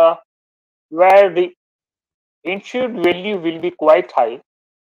is where the insured value will be quite high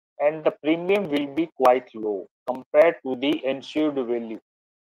and the premium will be quite low compared to the insured value.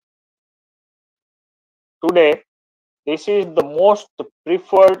 Today, this is the most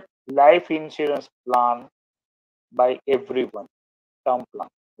preferred life insurance plan by everyone, term plan.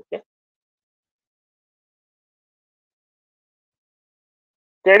 Okay.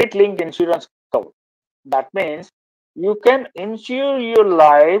 Credit linked insurance cover. That means you can insure your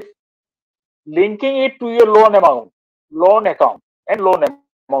life linking it to your loan account, and loan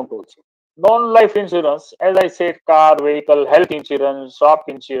amount also. Non-life insurance, as I said, car, vehicle, health insurance, shop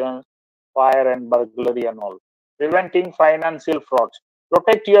insurance, fire and burglary and all. Preventing financial frauds.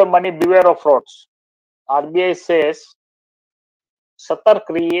 Protect your money, beware of frauds. RBI says,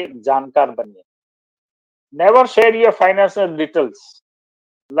 सतर्क रहिए, जानकार बनिए. Never share your financial details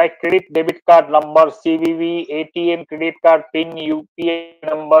like credit, debit card number, CVV, ATM, credit card PIN, UPI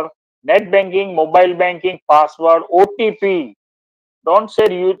number, net banking, mobile banking, password, OTP. Don't share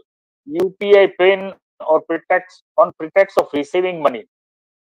UPI PIN or pretext of receiving money.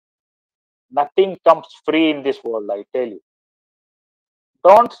 Nothing comes free in this world, I tell you.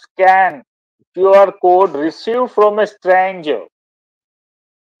 Don't scan QR code received from a stranger.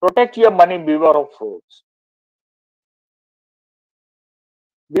 Protect your money, beware of frauds.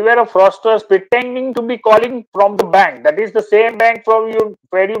 Beware of fraudsters pretending to be calling from the bank. That is the same bank from you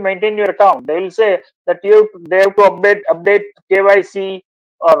where you maintain your account. They will say that they have to update KYC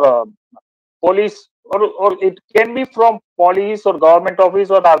or police, or it can be from police or government office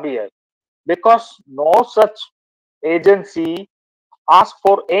or RBI, because no such agency asks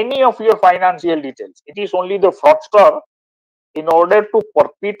for any of your financial details. It is only the fraudster, in order to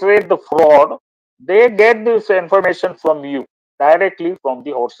perpetrate the fraud, they get this information from you directly from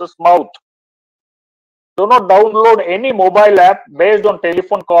the horse's mouth. Do not download any mobile app based on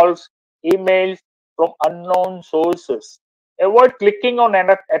telephone calls, emails from unknown sources. Avoid clicking on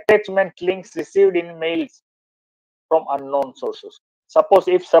attachment links received in mails from unknown sources. Suppose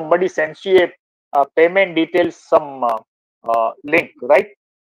if somebody sends you a payment details, some link, right?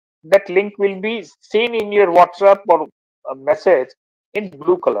 That link will be seen in your WhatsApp or a message in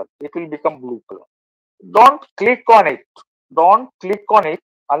blue color. It will become blue color. Don't click on it. Don't click on it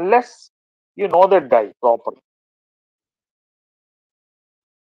unless you know that guy properly.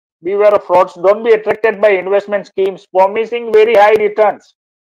 Beware of frauds. Don't be attracted by investment schemes promising very high returns.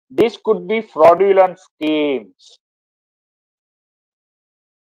 This could be fraudulent schemes.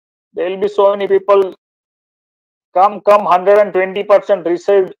 There will be so many people come 120%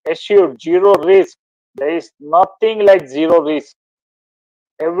 received assured, zero risk. There is nothing like zero risk.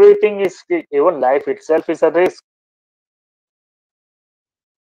 Everything is, even life itself is a risk.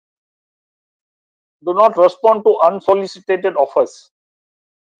 Do not respond to unsolicited offers.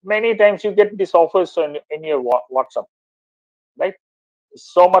 Many times you get these offers in your WhatsApp, right?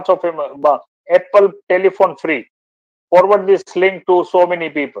 So much of him, Apple telephone free. Forward this link to so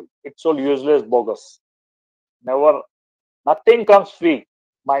many people. It's all useless, bogus. Never, nothing comes free.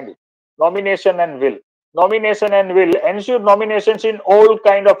 Mind it. Nomination and will. Nomination and will. Ensure nominations in all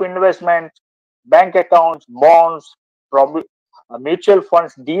kind of investments, bank accounts, bonds, mutual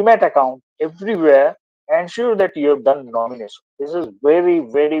funds, demat account, everywhere. Ensure that you have done nomination. This is very,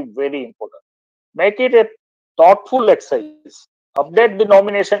 very, very important. Make it a thoughtful exercise. Update the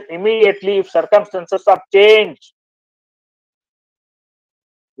nomination immediately if circumstances are changed.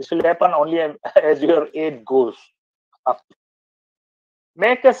 This will happen only as your age goes up.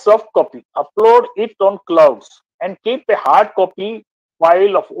 Make a soft copy, upload it on clouds, and keep a hard copy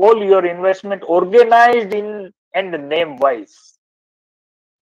file of all your investment organized in and name wise.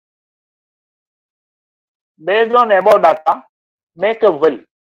 Based on above data, make a will.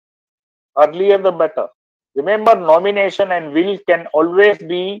 Earlier the better. Remember, nomination and will can always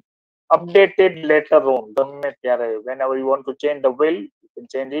be updated later on. Whenever you want to change the will, you can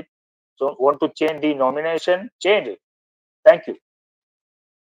change it. So want to change the nomination, change it. Thank you.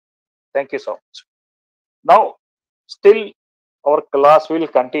 Thank you so much. Now, still our class will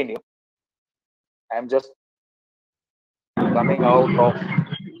continue. I am just coming out of.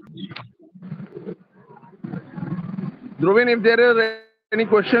 Dhruvin, if there are any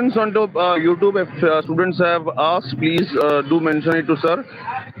questions on the YouTube, if students have asked, please do mention it to sir.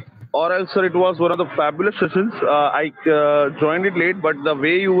 Or else, sir, it was one of the fabulous sessions. I joined it late, but the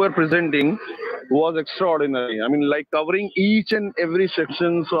way you were presenting was extraordinary. I mean, like covering each and every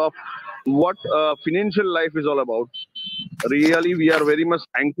sections of what financial life is all about. Really, we are very much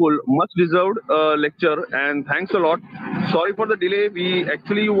thankful. Much deserved lecture, and thanks a lot. Sorry for the delay. We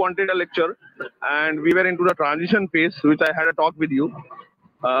actually wanted a lecture, and we were into the transition phase, which I had a talk with you.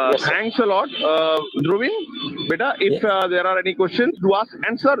 Yes, Thanks a lot, Dhruvin. Beta, if there are any questions, do ask.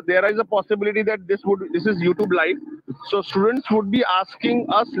 And sir, there is a possibility that this is YouTube live, so students would be asking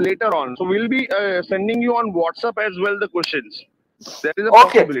us later on. So we'll be sending you on WhatsApp as well the questions. There is a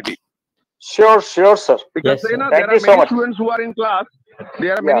possibility. Sure, sir. Because Yes, sir. there are many students who are in class.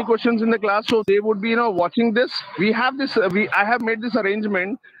 There are many questions in the class, so they would be watching this. We have this. I have made this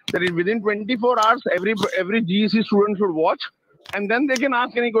arrangement that within 24 hours, every GEC student should watch, and then they can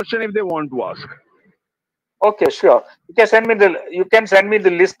ask any question if they want to ask. Okay, sure. You can send me the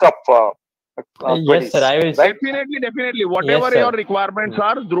list of yes, sir. I will. Right? Definitely. Whatever Yes, your requirements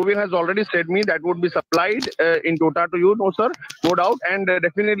are, Dhruvin has already said me that would be supplied in Tota to you. No, sir, no doubt. And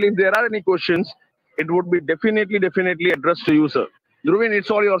definitely, if there are any questions, it would be definitely addressed to you, sir. Dhruvin, it's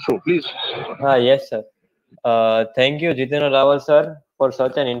all your show, please. Yes, sir. Thank you, Jitendra Rawal, sir, for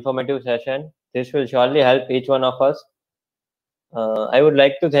such an informative session. This will surely help each one of us. I would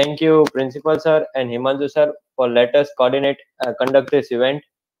like to thank you, Principal Sir and Himanshu Sir, for let us conduct this event.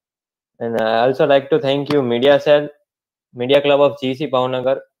 And I also like to thank you, Media Cell, Media Club of GC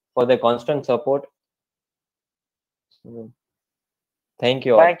Bhavnagar, for the constant support. Thank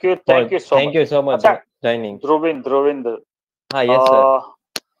you all. Thank you so much. Thank you so much for joining. Dhruvin. Yes,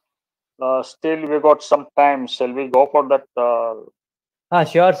 sir. Still, we got some time. Shall we go for that?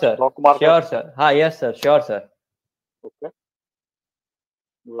 Sure, sir. Sure, sir. Yes, sir. Sure, sir. Okay.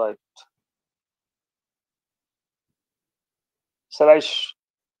 Right. Shall I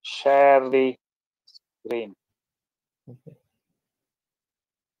share the screen? Okay.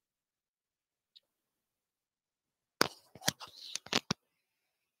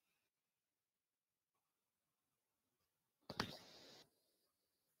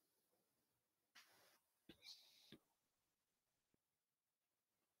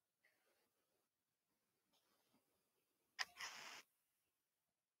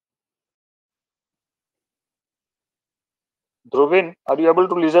 Dhruvin, are you able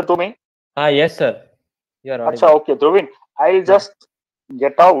to listen to me? Yes, sir. You are Acha, audible. okay, Dhruvin, I'll just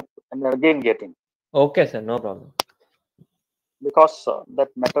get out and again get in Okay, sir. No problem. because that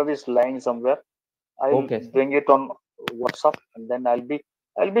matter is lying somewhere. I'll Okay, sir. bring it on WhatsApp and then I'll be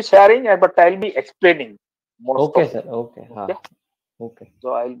sharing, but I'll be explaining most Okay, of it. sir. Okay. Okay, Okay.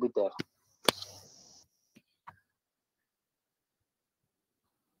 so I'll be there.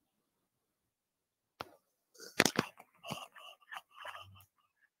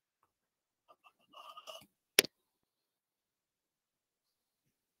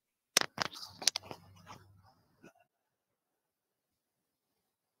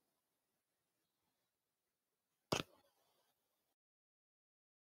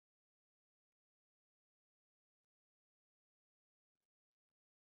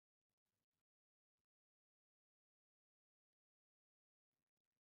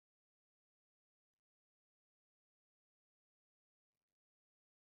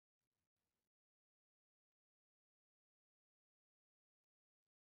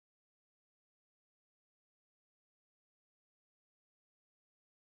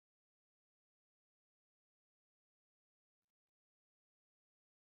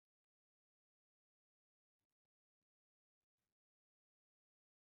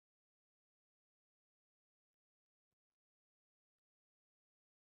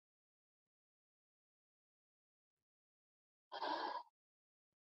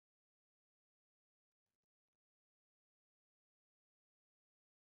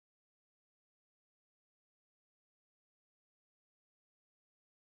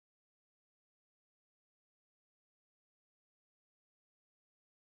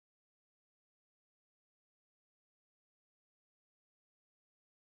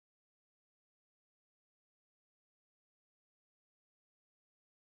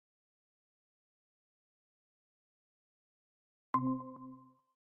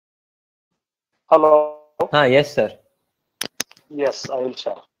 Hello. Yes, sir. Yes, I will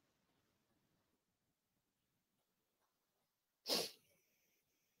share.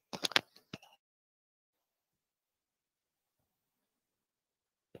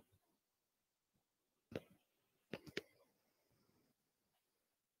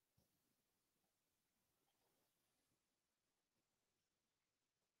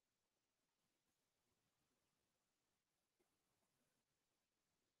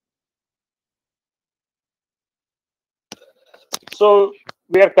 So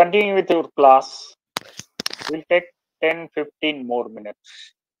we are continuing with your class. We'll take 10-15 more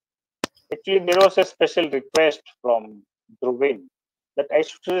minutes. Actually, there was a special request from Dhruvin that I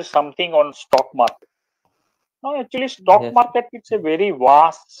should say something on stock market. Now, actually, stock Yes. market it's a very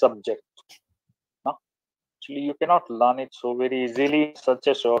vast subject. No? Actually, you cannot learn it so very easily in such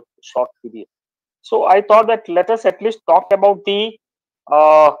a short period. So I thought that let us at least talk about the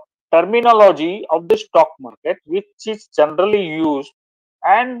uh, terminology of the stock market, which is generally used,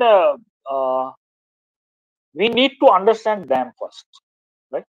 and uh, we need to understand them first,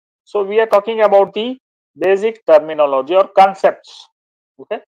 right? So we are talking about the basic terminology or concepts.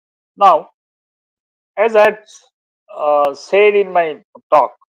 Okay. Now, as I said in my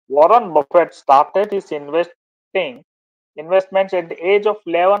talk, Warren Buffett started his investments at the age of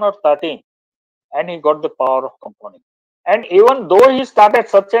 11 or 13, and he got the power of compounding. And even though he started at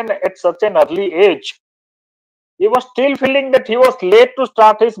such an early age, he was still feeling that he was late to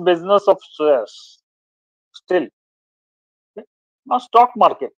start his business of shares. Still, now stock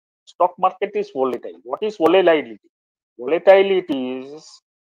market is volatile. What is volatility? Volatility is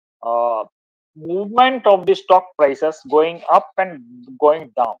uh, movement of the stock prices going up and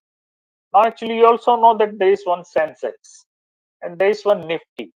going down. Now, actually, you also know that there is one Sensex and there is one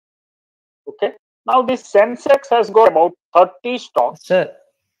Nifty. Okay. Now, this Sensex has got about 30 stocks. Sir.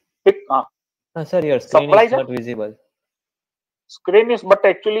 Pick, Sir, your screen supply is not visible. screen is, but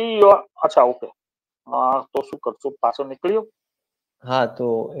actually you are. अच्छा, okay. તો શું કરશો? પાછો નીકળ્યો? તો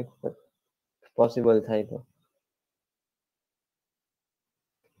એક possible થાય તો.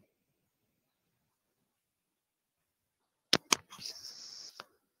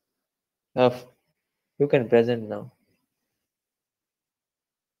 You can present now.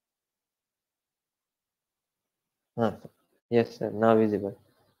 Yes, sir. Now visible.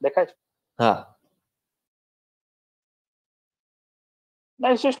 દેખાય છે? Now,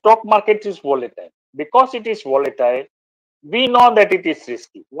 you see, stock market is volatile. Because it is volatile, we know that it is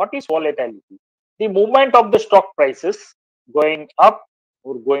risky. What is volatility? The movement of the stock prices going up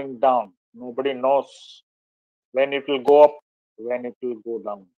or going down. Nobody knows when it will go up, when it will go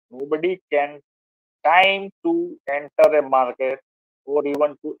down. Nobody can time to enter a market or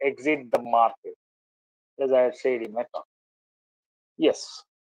even to exit the market, as I have said in my talk. Yes,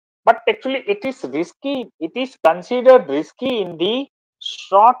 but actually it is risky. It is considered risky in the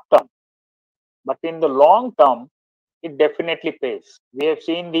short term, but in the long term, it definitely pays. We have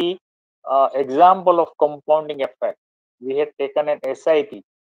seen the example of compounding effect. We had taken an SIP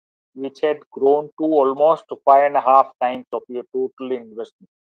which had grown to almost 5.5 times of your total investment.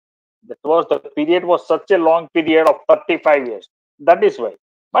 That was the period was such a long period of 35 years. That is why.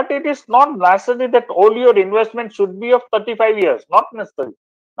 But it is not necessary that all your investment should be of 35 years. Not necessary.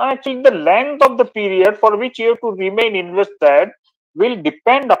 Now, actually, the length of the period for which you have to remain invested will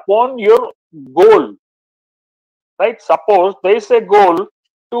depend upon your goal. Right? Suppose there is a goal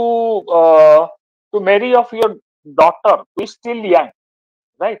to marry of your daughter who is still young.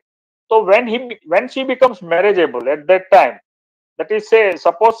 Right? So when she becomes marriageable at that time, that is, say,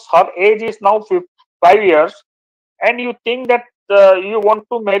 suppose her age is now 5 years, and you think that you want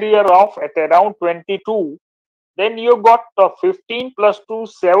to marry her off at around 22, then you got 15 plus 2,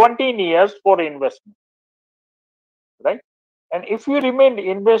 17 years for investment, right? And if you remain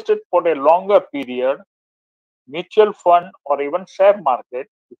invested for a longer period, mutual fund or even share market,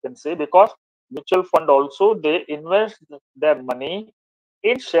 you can say, because mutual fund also they invest their money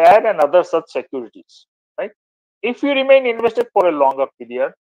in share and other such securities, right? If you remain invested for a longer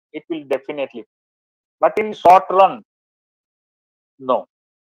period, it will definitely. But in short run, no,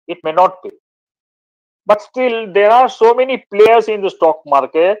 it may not pay. But still, there are so many players in the stock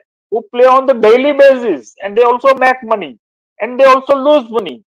market who play on the daily basis, and they also make money, and they also lose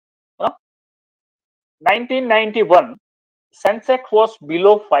money. Huh? 1991, Sensex was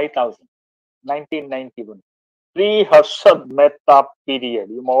below 5,000. 1991, pre-Harshad Mehta period.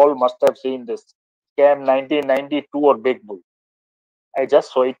 You all must have seen this scam 1992 or Big Bull. I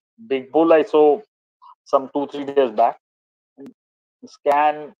just saw it. Big Bull I saw some 2-3 days back.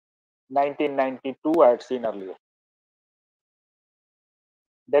 Scan 1992 I had seen earlier.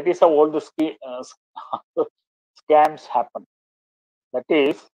 That is how all the scams happen. That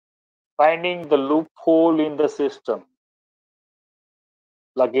is finding the loophole in the system,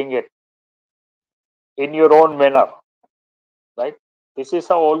 plugging it in your own manner, right? This is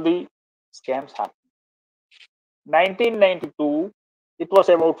how all the scams happen. 1992, it was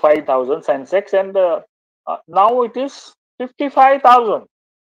about 5,000 Sensex, and now it is 55,000.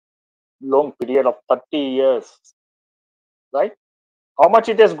 Long period of 30 years, right? How much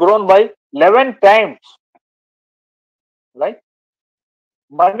it has grown by? 11 times, right?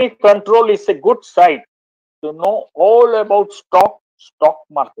 Money control is a good site to know all about stock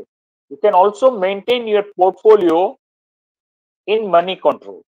market. You can also maintain your portfolio in money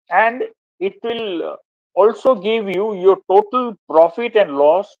control, and it will also give you your total profit and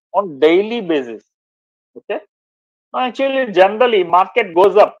loss on daily basis. Okay. Actually, generally, market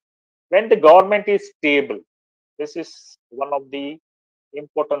goes up when the government is stable. This is one of the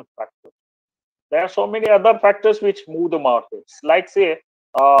important factors. There are so many other factors which move the markets, like, say,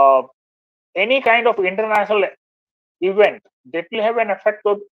 any kind of international event that will have an effect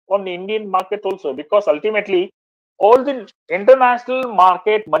on the Indian market also, because ultimately all the international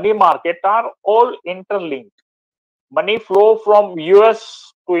market, money market are all interlinked. Money flow from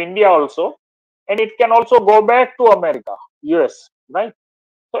US to India also, and it can also go back to America, US, right?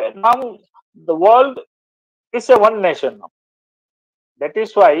 So now the world is a one nation now. That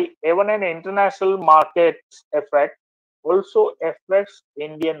is why even an international market effect also affects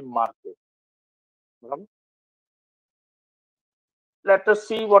Indian market. Let us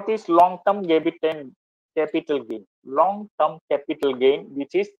see what is long-term capital gain. Long-term capital gain,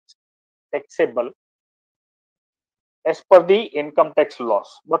 which is taxable as per the income tax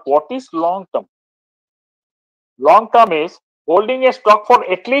laws. But what is long-term? Long-term is holding a stock for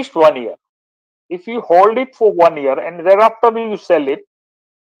at least 1 year. If you hold it for 1 year and thereafter you sell it,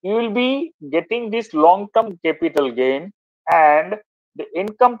 you will be getting this long-term capital gain, and the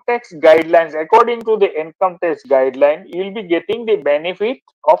income tax guidelines, according to the income tax guideline, you will be getting the benefit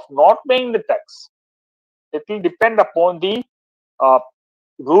of not paying the tax. It will depend upon the uh,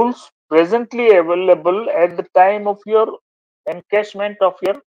 rules presently available at the time of your encashment of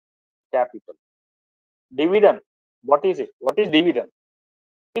your capital. Dividend. What is it? What is dividend?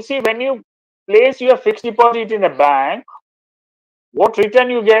 You see, when you place your fixed deposit in a bank, what return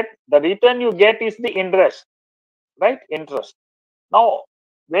you get? The return you get is the interest, right? Interest. Now,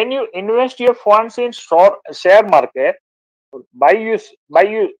 when you invest your funds in share market,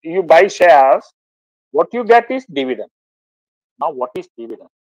 you buy shares, what you get is dividend. Now, what is dividend?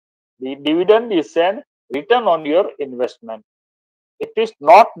 The dividend is a return on your investment. It is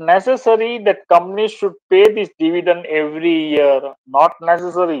not necessary that companies should pay this dividend every year. Not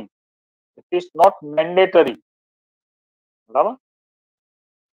necessary. It is not mandatory.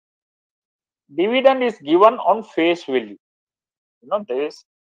 dividend is given on face value. You know, this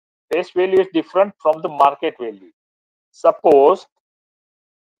face value is different from the market value. Suppose,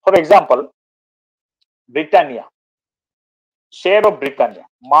 for example, Britannia, share of Britannia,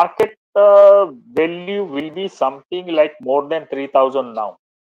 market value will be something like more than 3,000 now.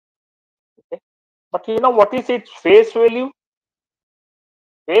 Okay, but you know what is its face value?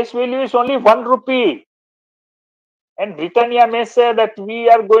 Face value is only 1 rupee. And Britannia may say that we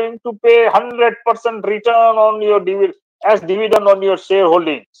are going to pay 100% return on your dividend on your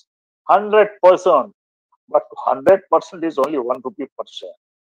shareholdings. 100%. But 100% is only 1 rupee per share.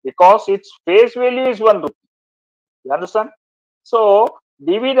 Because its face value is 1 rupee. You understand? So,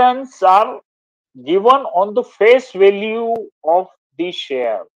 dividends are given on the face value of the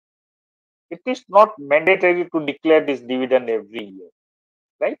share. It is not mandatory to declare this dividend every year.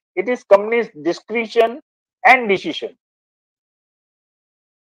 Right? It is company's discretion and decision.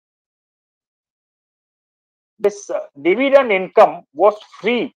 This dividend income was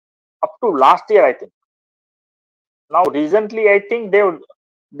free up to last year, I think. Now, recently, I think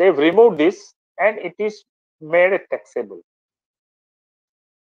they've removed this and it is made taxable.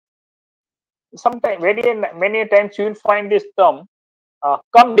 Sometimes, many times, you will find this term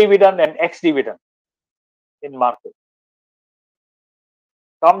cum dividend and ex dividend in market.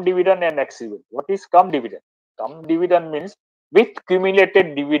 Cum dividend and ex dividend. What is cum dividend? Cum dividend means with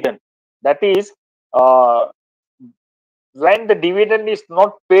cumulated dividend. That is, when the dividend is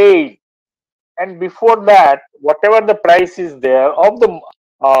not paid, and before that, whatever the price is there of the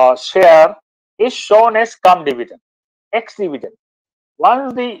share is shown as cum dividend, ex dividend.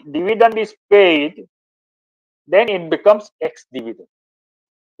 Once the dividend is paid, then it becomes ex dividend.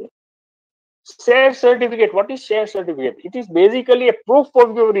 Okay. Share certificate. What is share certificate? It is basically a proof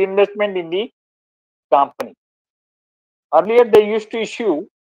of your investment in the company. Earlier, they used to issue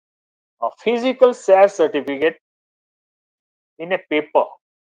a physical share certificate in a paper.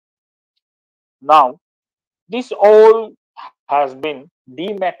 Now, this all has been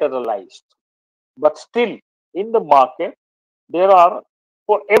dematerialized. But still, in the market, there are,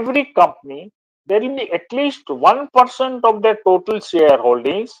 for every company, there will be at least 1% of their total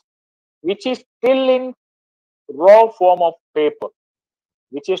shareholdings, which is still in raw form of paper,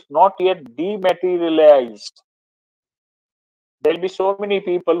 which is not yet dematerialized. There will be so many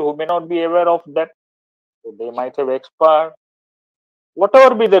people who may not be aware of that. So they might have expired,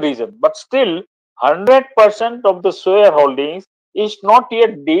 whatever be the reason. But still, 100% of the shareholdings is not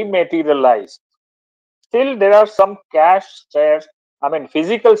yet dematerialized. Still, there are some cash shares,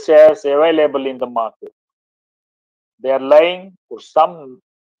 physical shares available in the market. They are lying for some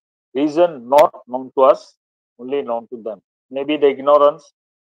reason not known to us, only known to them. Maybe the ignorance,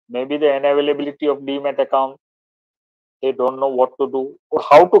 maybe the unavailability of demat account. They don't know what to do or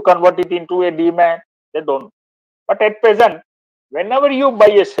how to convert it into a demat. They don't. But at present, whenever you buy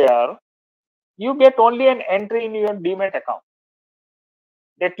a share, you get only an entry in your demat account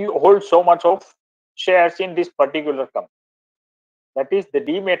that you hold so much of shares in this particular company. That is the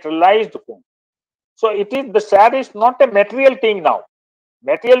dematerialized form. So it is, the share is not a material thing now.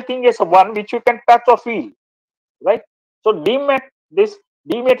 Material thing is one which you can touch or feel, right? So this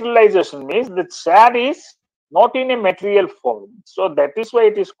dematerialization means the share is not in a material form. So that is why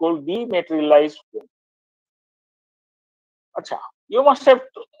it is called dematerialized form. Achha, you must have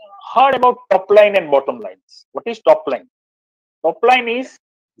heard about top line and bottom lines. What is top line? Top line is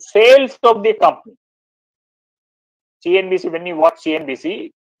sales of the company. CNBC, when you watch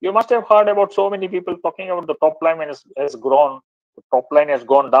CNBC, you must have heard about so many people talking about the top line has grown, the top line has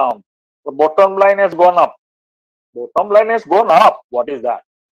gone down, the bottom line has gone up. Bottom line has gone up. What is that?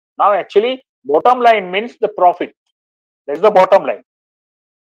 Now, actually, bottom line means the profit. That is the bottom line.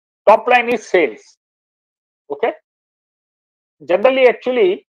 Top line is sales. Okay. Generally,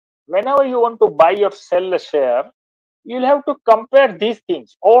 actually, whenever you want to buy or sell a share, you'll have to compare these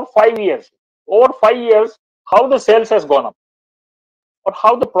things over 5 years. Over 5 years, how the sales has gone up or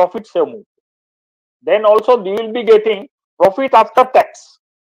how the profits have moved. Then also you will be getting profit after tax.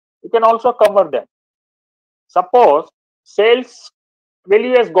 You can also cover them. Suppose sales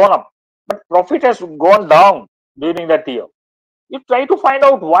value has gone up, but profit has gone down during that year. You try to find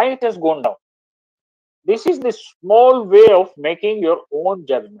out why it has gone down. This is the small way of making your own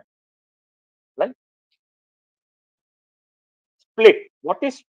judgment. Right? Split. What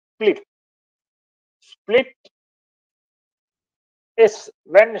is split? Split is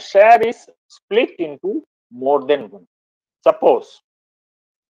when share is split into more than one. Suppose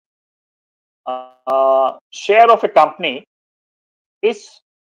share of a company is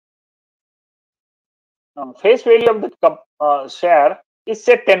face value of the share is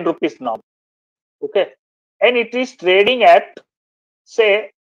say 10 rupees now. Okay, and it is trading at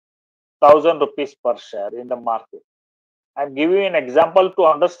say 1,000 rupees per share in the market. I'm giving you an example to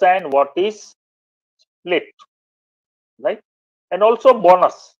understand what is split, right? And also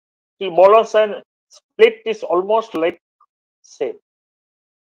bonus. The bonus and split is almost like same.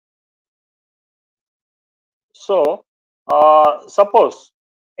 So, suppose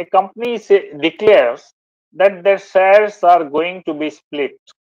a company declares that their shares are going to be split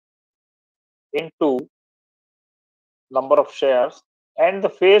into number of shares, and the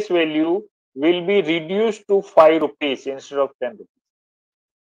face value will be reduced to 5 rupees instead of 10 rupees.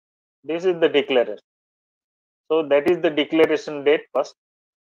 This is the declaration. So that is the declaration date first.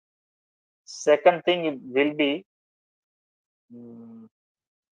 Second thing will be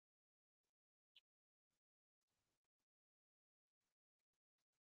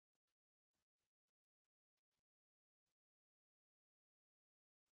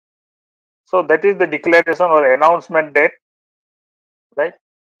so that is the declaration or announcement date, right?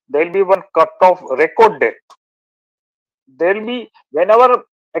 There will be one cut-off record date. There will be whenever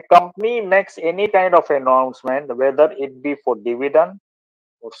a company makes any kind of announcement, whether it be for dividend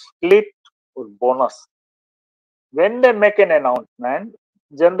or split or bonus. When they make an announcement,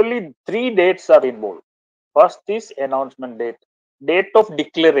 generally 3 dates are involved. First is announcement date of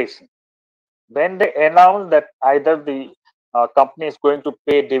declaration. When they announce that either the company is going to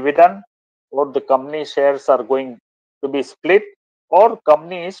pay dividend or the company shares are going to be split or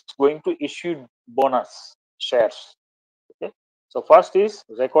company is going to issue bonus shares. Okay. So first is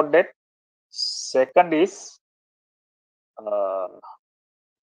record date. Second is uh,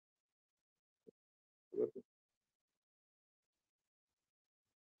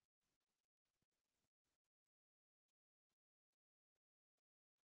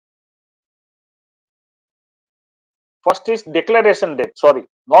 first is declaration date. Sorry,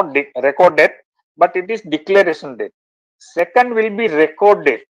 not record date, but it is declaration date. Second will be record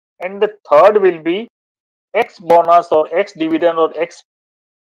date, and the third will be X bonus or X dividend or X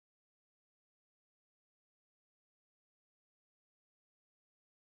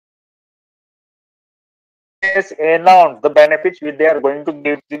has announced the benefits which they are going to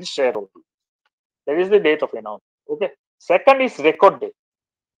give to the shareholder. That is the date of announcement. Okay. Second is record date.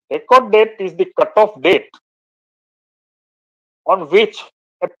 Record date is the cutoff date on which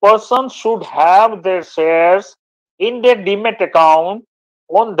a person should have their shares in their demat account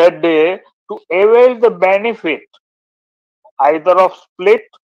on that day to avail the benefit either of split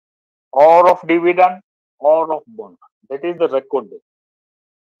or of dividend or of bonus. That is the record date,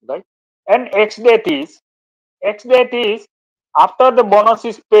 right? And X date is after the bonus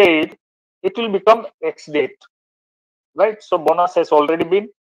is paid, it will become X date, right? So bonus has already been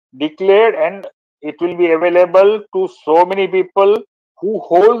declared and it will be available to so many people who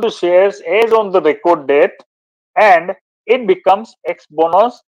hold the shares as on the record date, and it becomes X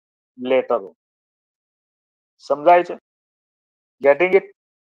bonus later on. समझाए छे? Getting it?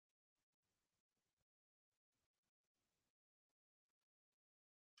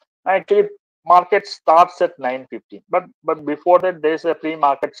 Actually, market starts at 9:15, but before that there is a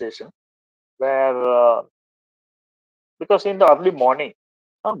pre-market session where because in the early morning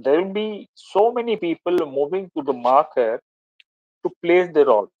there will be so many people moving to the market to place their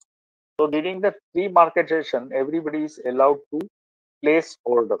order. So during the pre-market session, everybody is allowed to place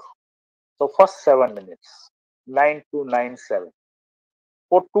order. So first 7 minutes, 9 to 9:07.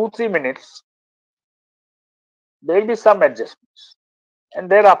 For 2-3 minutes, there will be some adjustments, and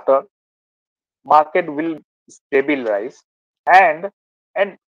thereafter market will stabilize, and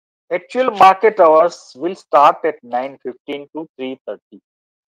actual market hours will start at 9:15 to 3:30.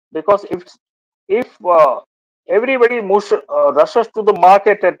 Because if everybody rushes to the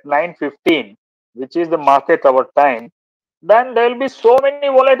market at 9:15, which is the market hour time, then there will be so many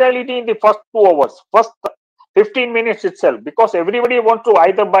volatility in the first 2 hours, first 15 minutes itself, because everybody wants to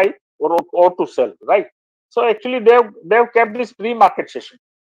either buy or to sell, right? So actually they've kept this pre-market session.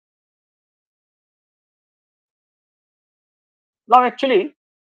 Now actually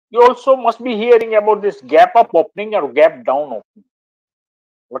you also must be hearing about this gap up opening or gap down opening.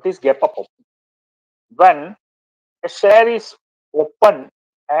 What is gap up opening? When a share is open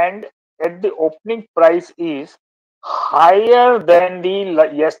and at the opening price is higher than the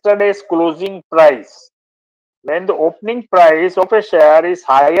yesterday's closing price. When the opening price of a share is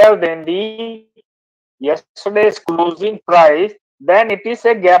higher than the yesterday's closing price, then it is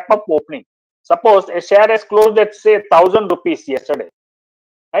a gap up opening. Suppose a share has closed at say 1,000 rupees yesterday,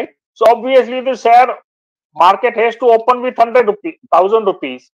 right? So obviously the share market has to open with 1,000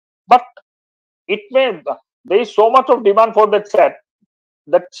 rupees, but it may there is so much of demand for that share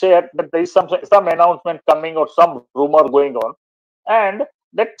that share, that there is some announcement coming or some rumor going on, and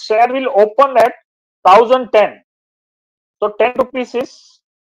that share will open at 1010. So 10 rupees is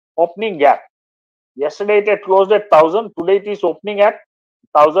opening gap. Yesterday it had closed at 1000. Today it is opening at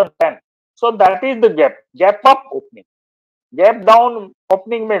 1010. So that is the gap. Gap up opening. Gap down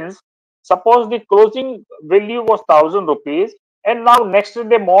opening means, suppose the closing value was 1000 rupees, and now next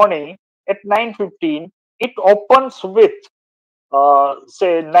day morning at 9:15 it opens with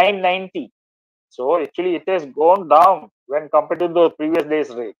say 990. So actually it has gone down when compared to the previous day's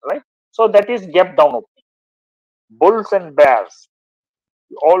rate, right? So that is gap down opening. Bulls and bears,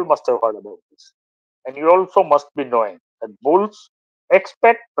 you all must have heard about this, and you also must be knowing that bulls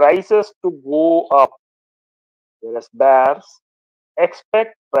expect prices to go up, whereas bears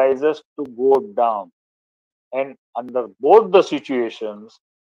expect prices to go down. And under both the situations,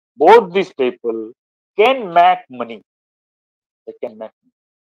 both these people can make money. They can make money,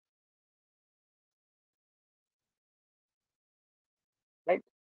 right?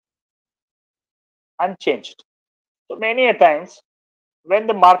 Unchanged. So many a times when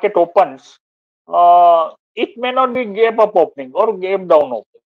the market opens, it may not be gap up opening or gap down opening.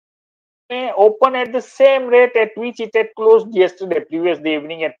 It may open at the same rate at which it had closed yesterday, previous day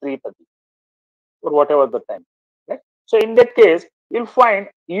evening at 3:30 or whatever the time. Right? So in that case, you'll find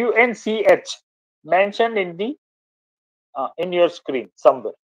UNCH mentioned in your screen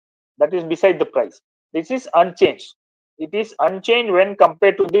somewhere. That is beside the price. This is unchanged. It is unchanged when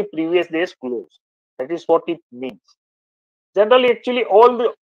compared to the previous day's close. That is what it means. Generally, actually, all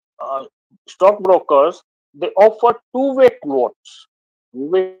the stockbrokers, they offer two-way quotes.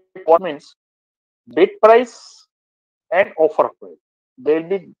 Two-way quote means bid price and offer price. They'll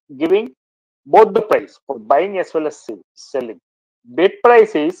be giving both the price for buying as well as selling. Bid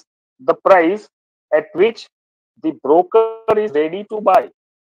price is the price at which the broker is ready to buy,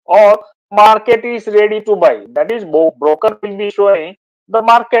 or market is ready to buy. That is, broker will be showing the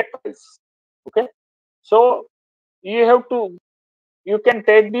market price. Okay, so you can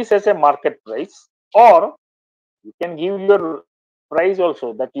take this as a market price, or you can give your price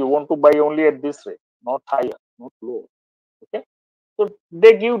also, that you want to buy only at this rate, not higher, not lower. Okay, so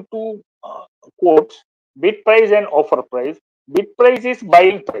they give two quotes: bid price and offer price. Bid price is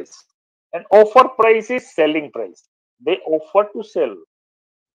buying price, and offer price is selling price. They offer to sell.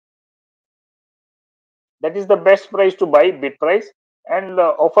 That is the best price to buy, bid price, and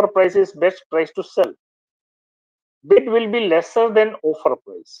offer price is best price to sell. Bid will be lesser than offer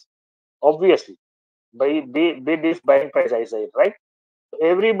price, obviously. Bid is buying price, I said, right?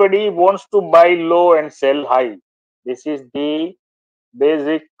 Everybody wants to buy low and sell high. This is the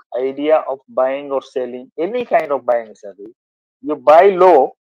basic idea of buying or selling, any kind of buying and selling. You buy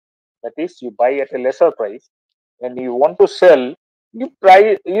low, that is, you buy at a lesser price, and you want to sell,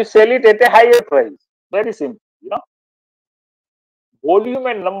 you sell it at a higher price. Very simple, volume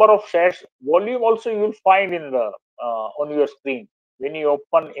and number of shares. Volume also you will find in the on your screen when you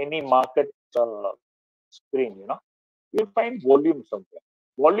open any market screen. You'll find volume somewhere.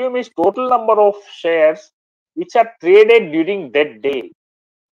 Volume is total number of shares which are traded during that day.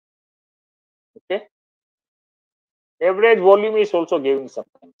 Okay. Average volume is also giving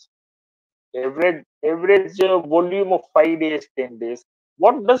sometimes. Average volume of 5 days, 10 days.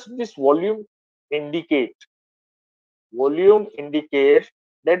 What does this volume indicate? Volume indicates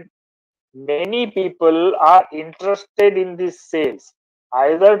that many people are interested in these sales,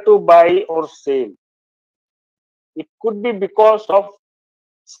 either to buy or sell. It could be because of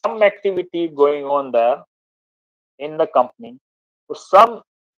some activity going on there in the company, or some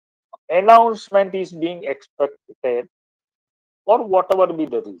announcement is being expected, or whatever be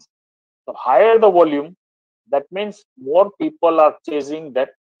the reason. So higher the volume, that means more people are chasing that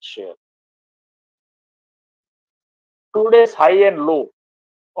share. Today's high and low,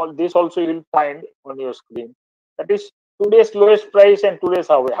 all this also you will find on your screen. That is today's lowest price and today's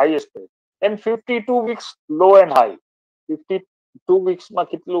highest price. And 52 weeks low and high. 52 weeks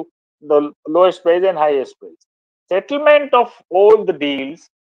the lowest price and highest price. Settlement of all the deals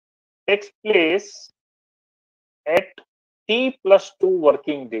takes place at T plus 2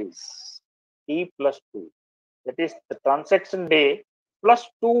 working days. T plus 2. That is the transaction day plus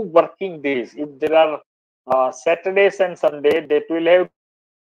 2 working days. If there are Saturdays and Sunday, that will have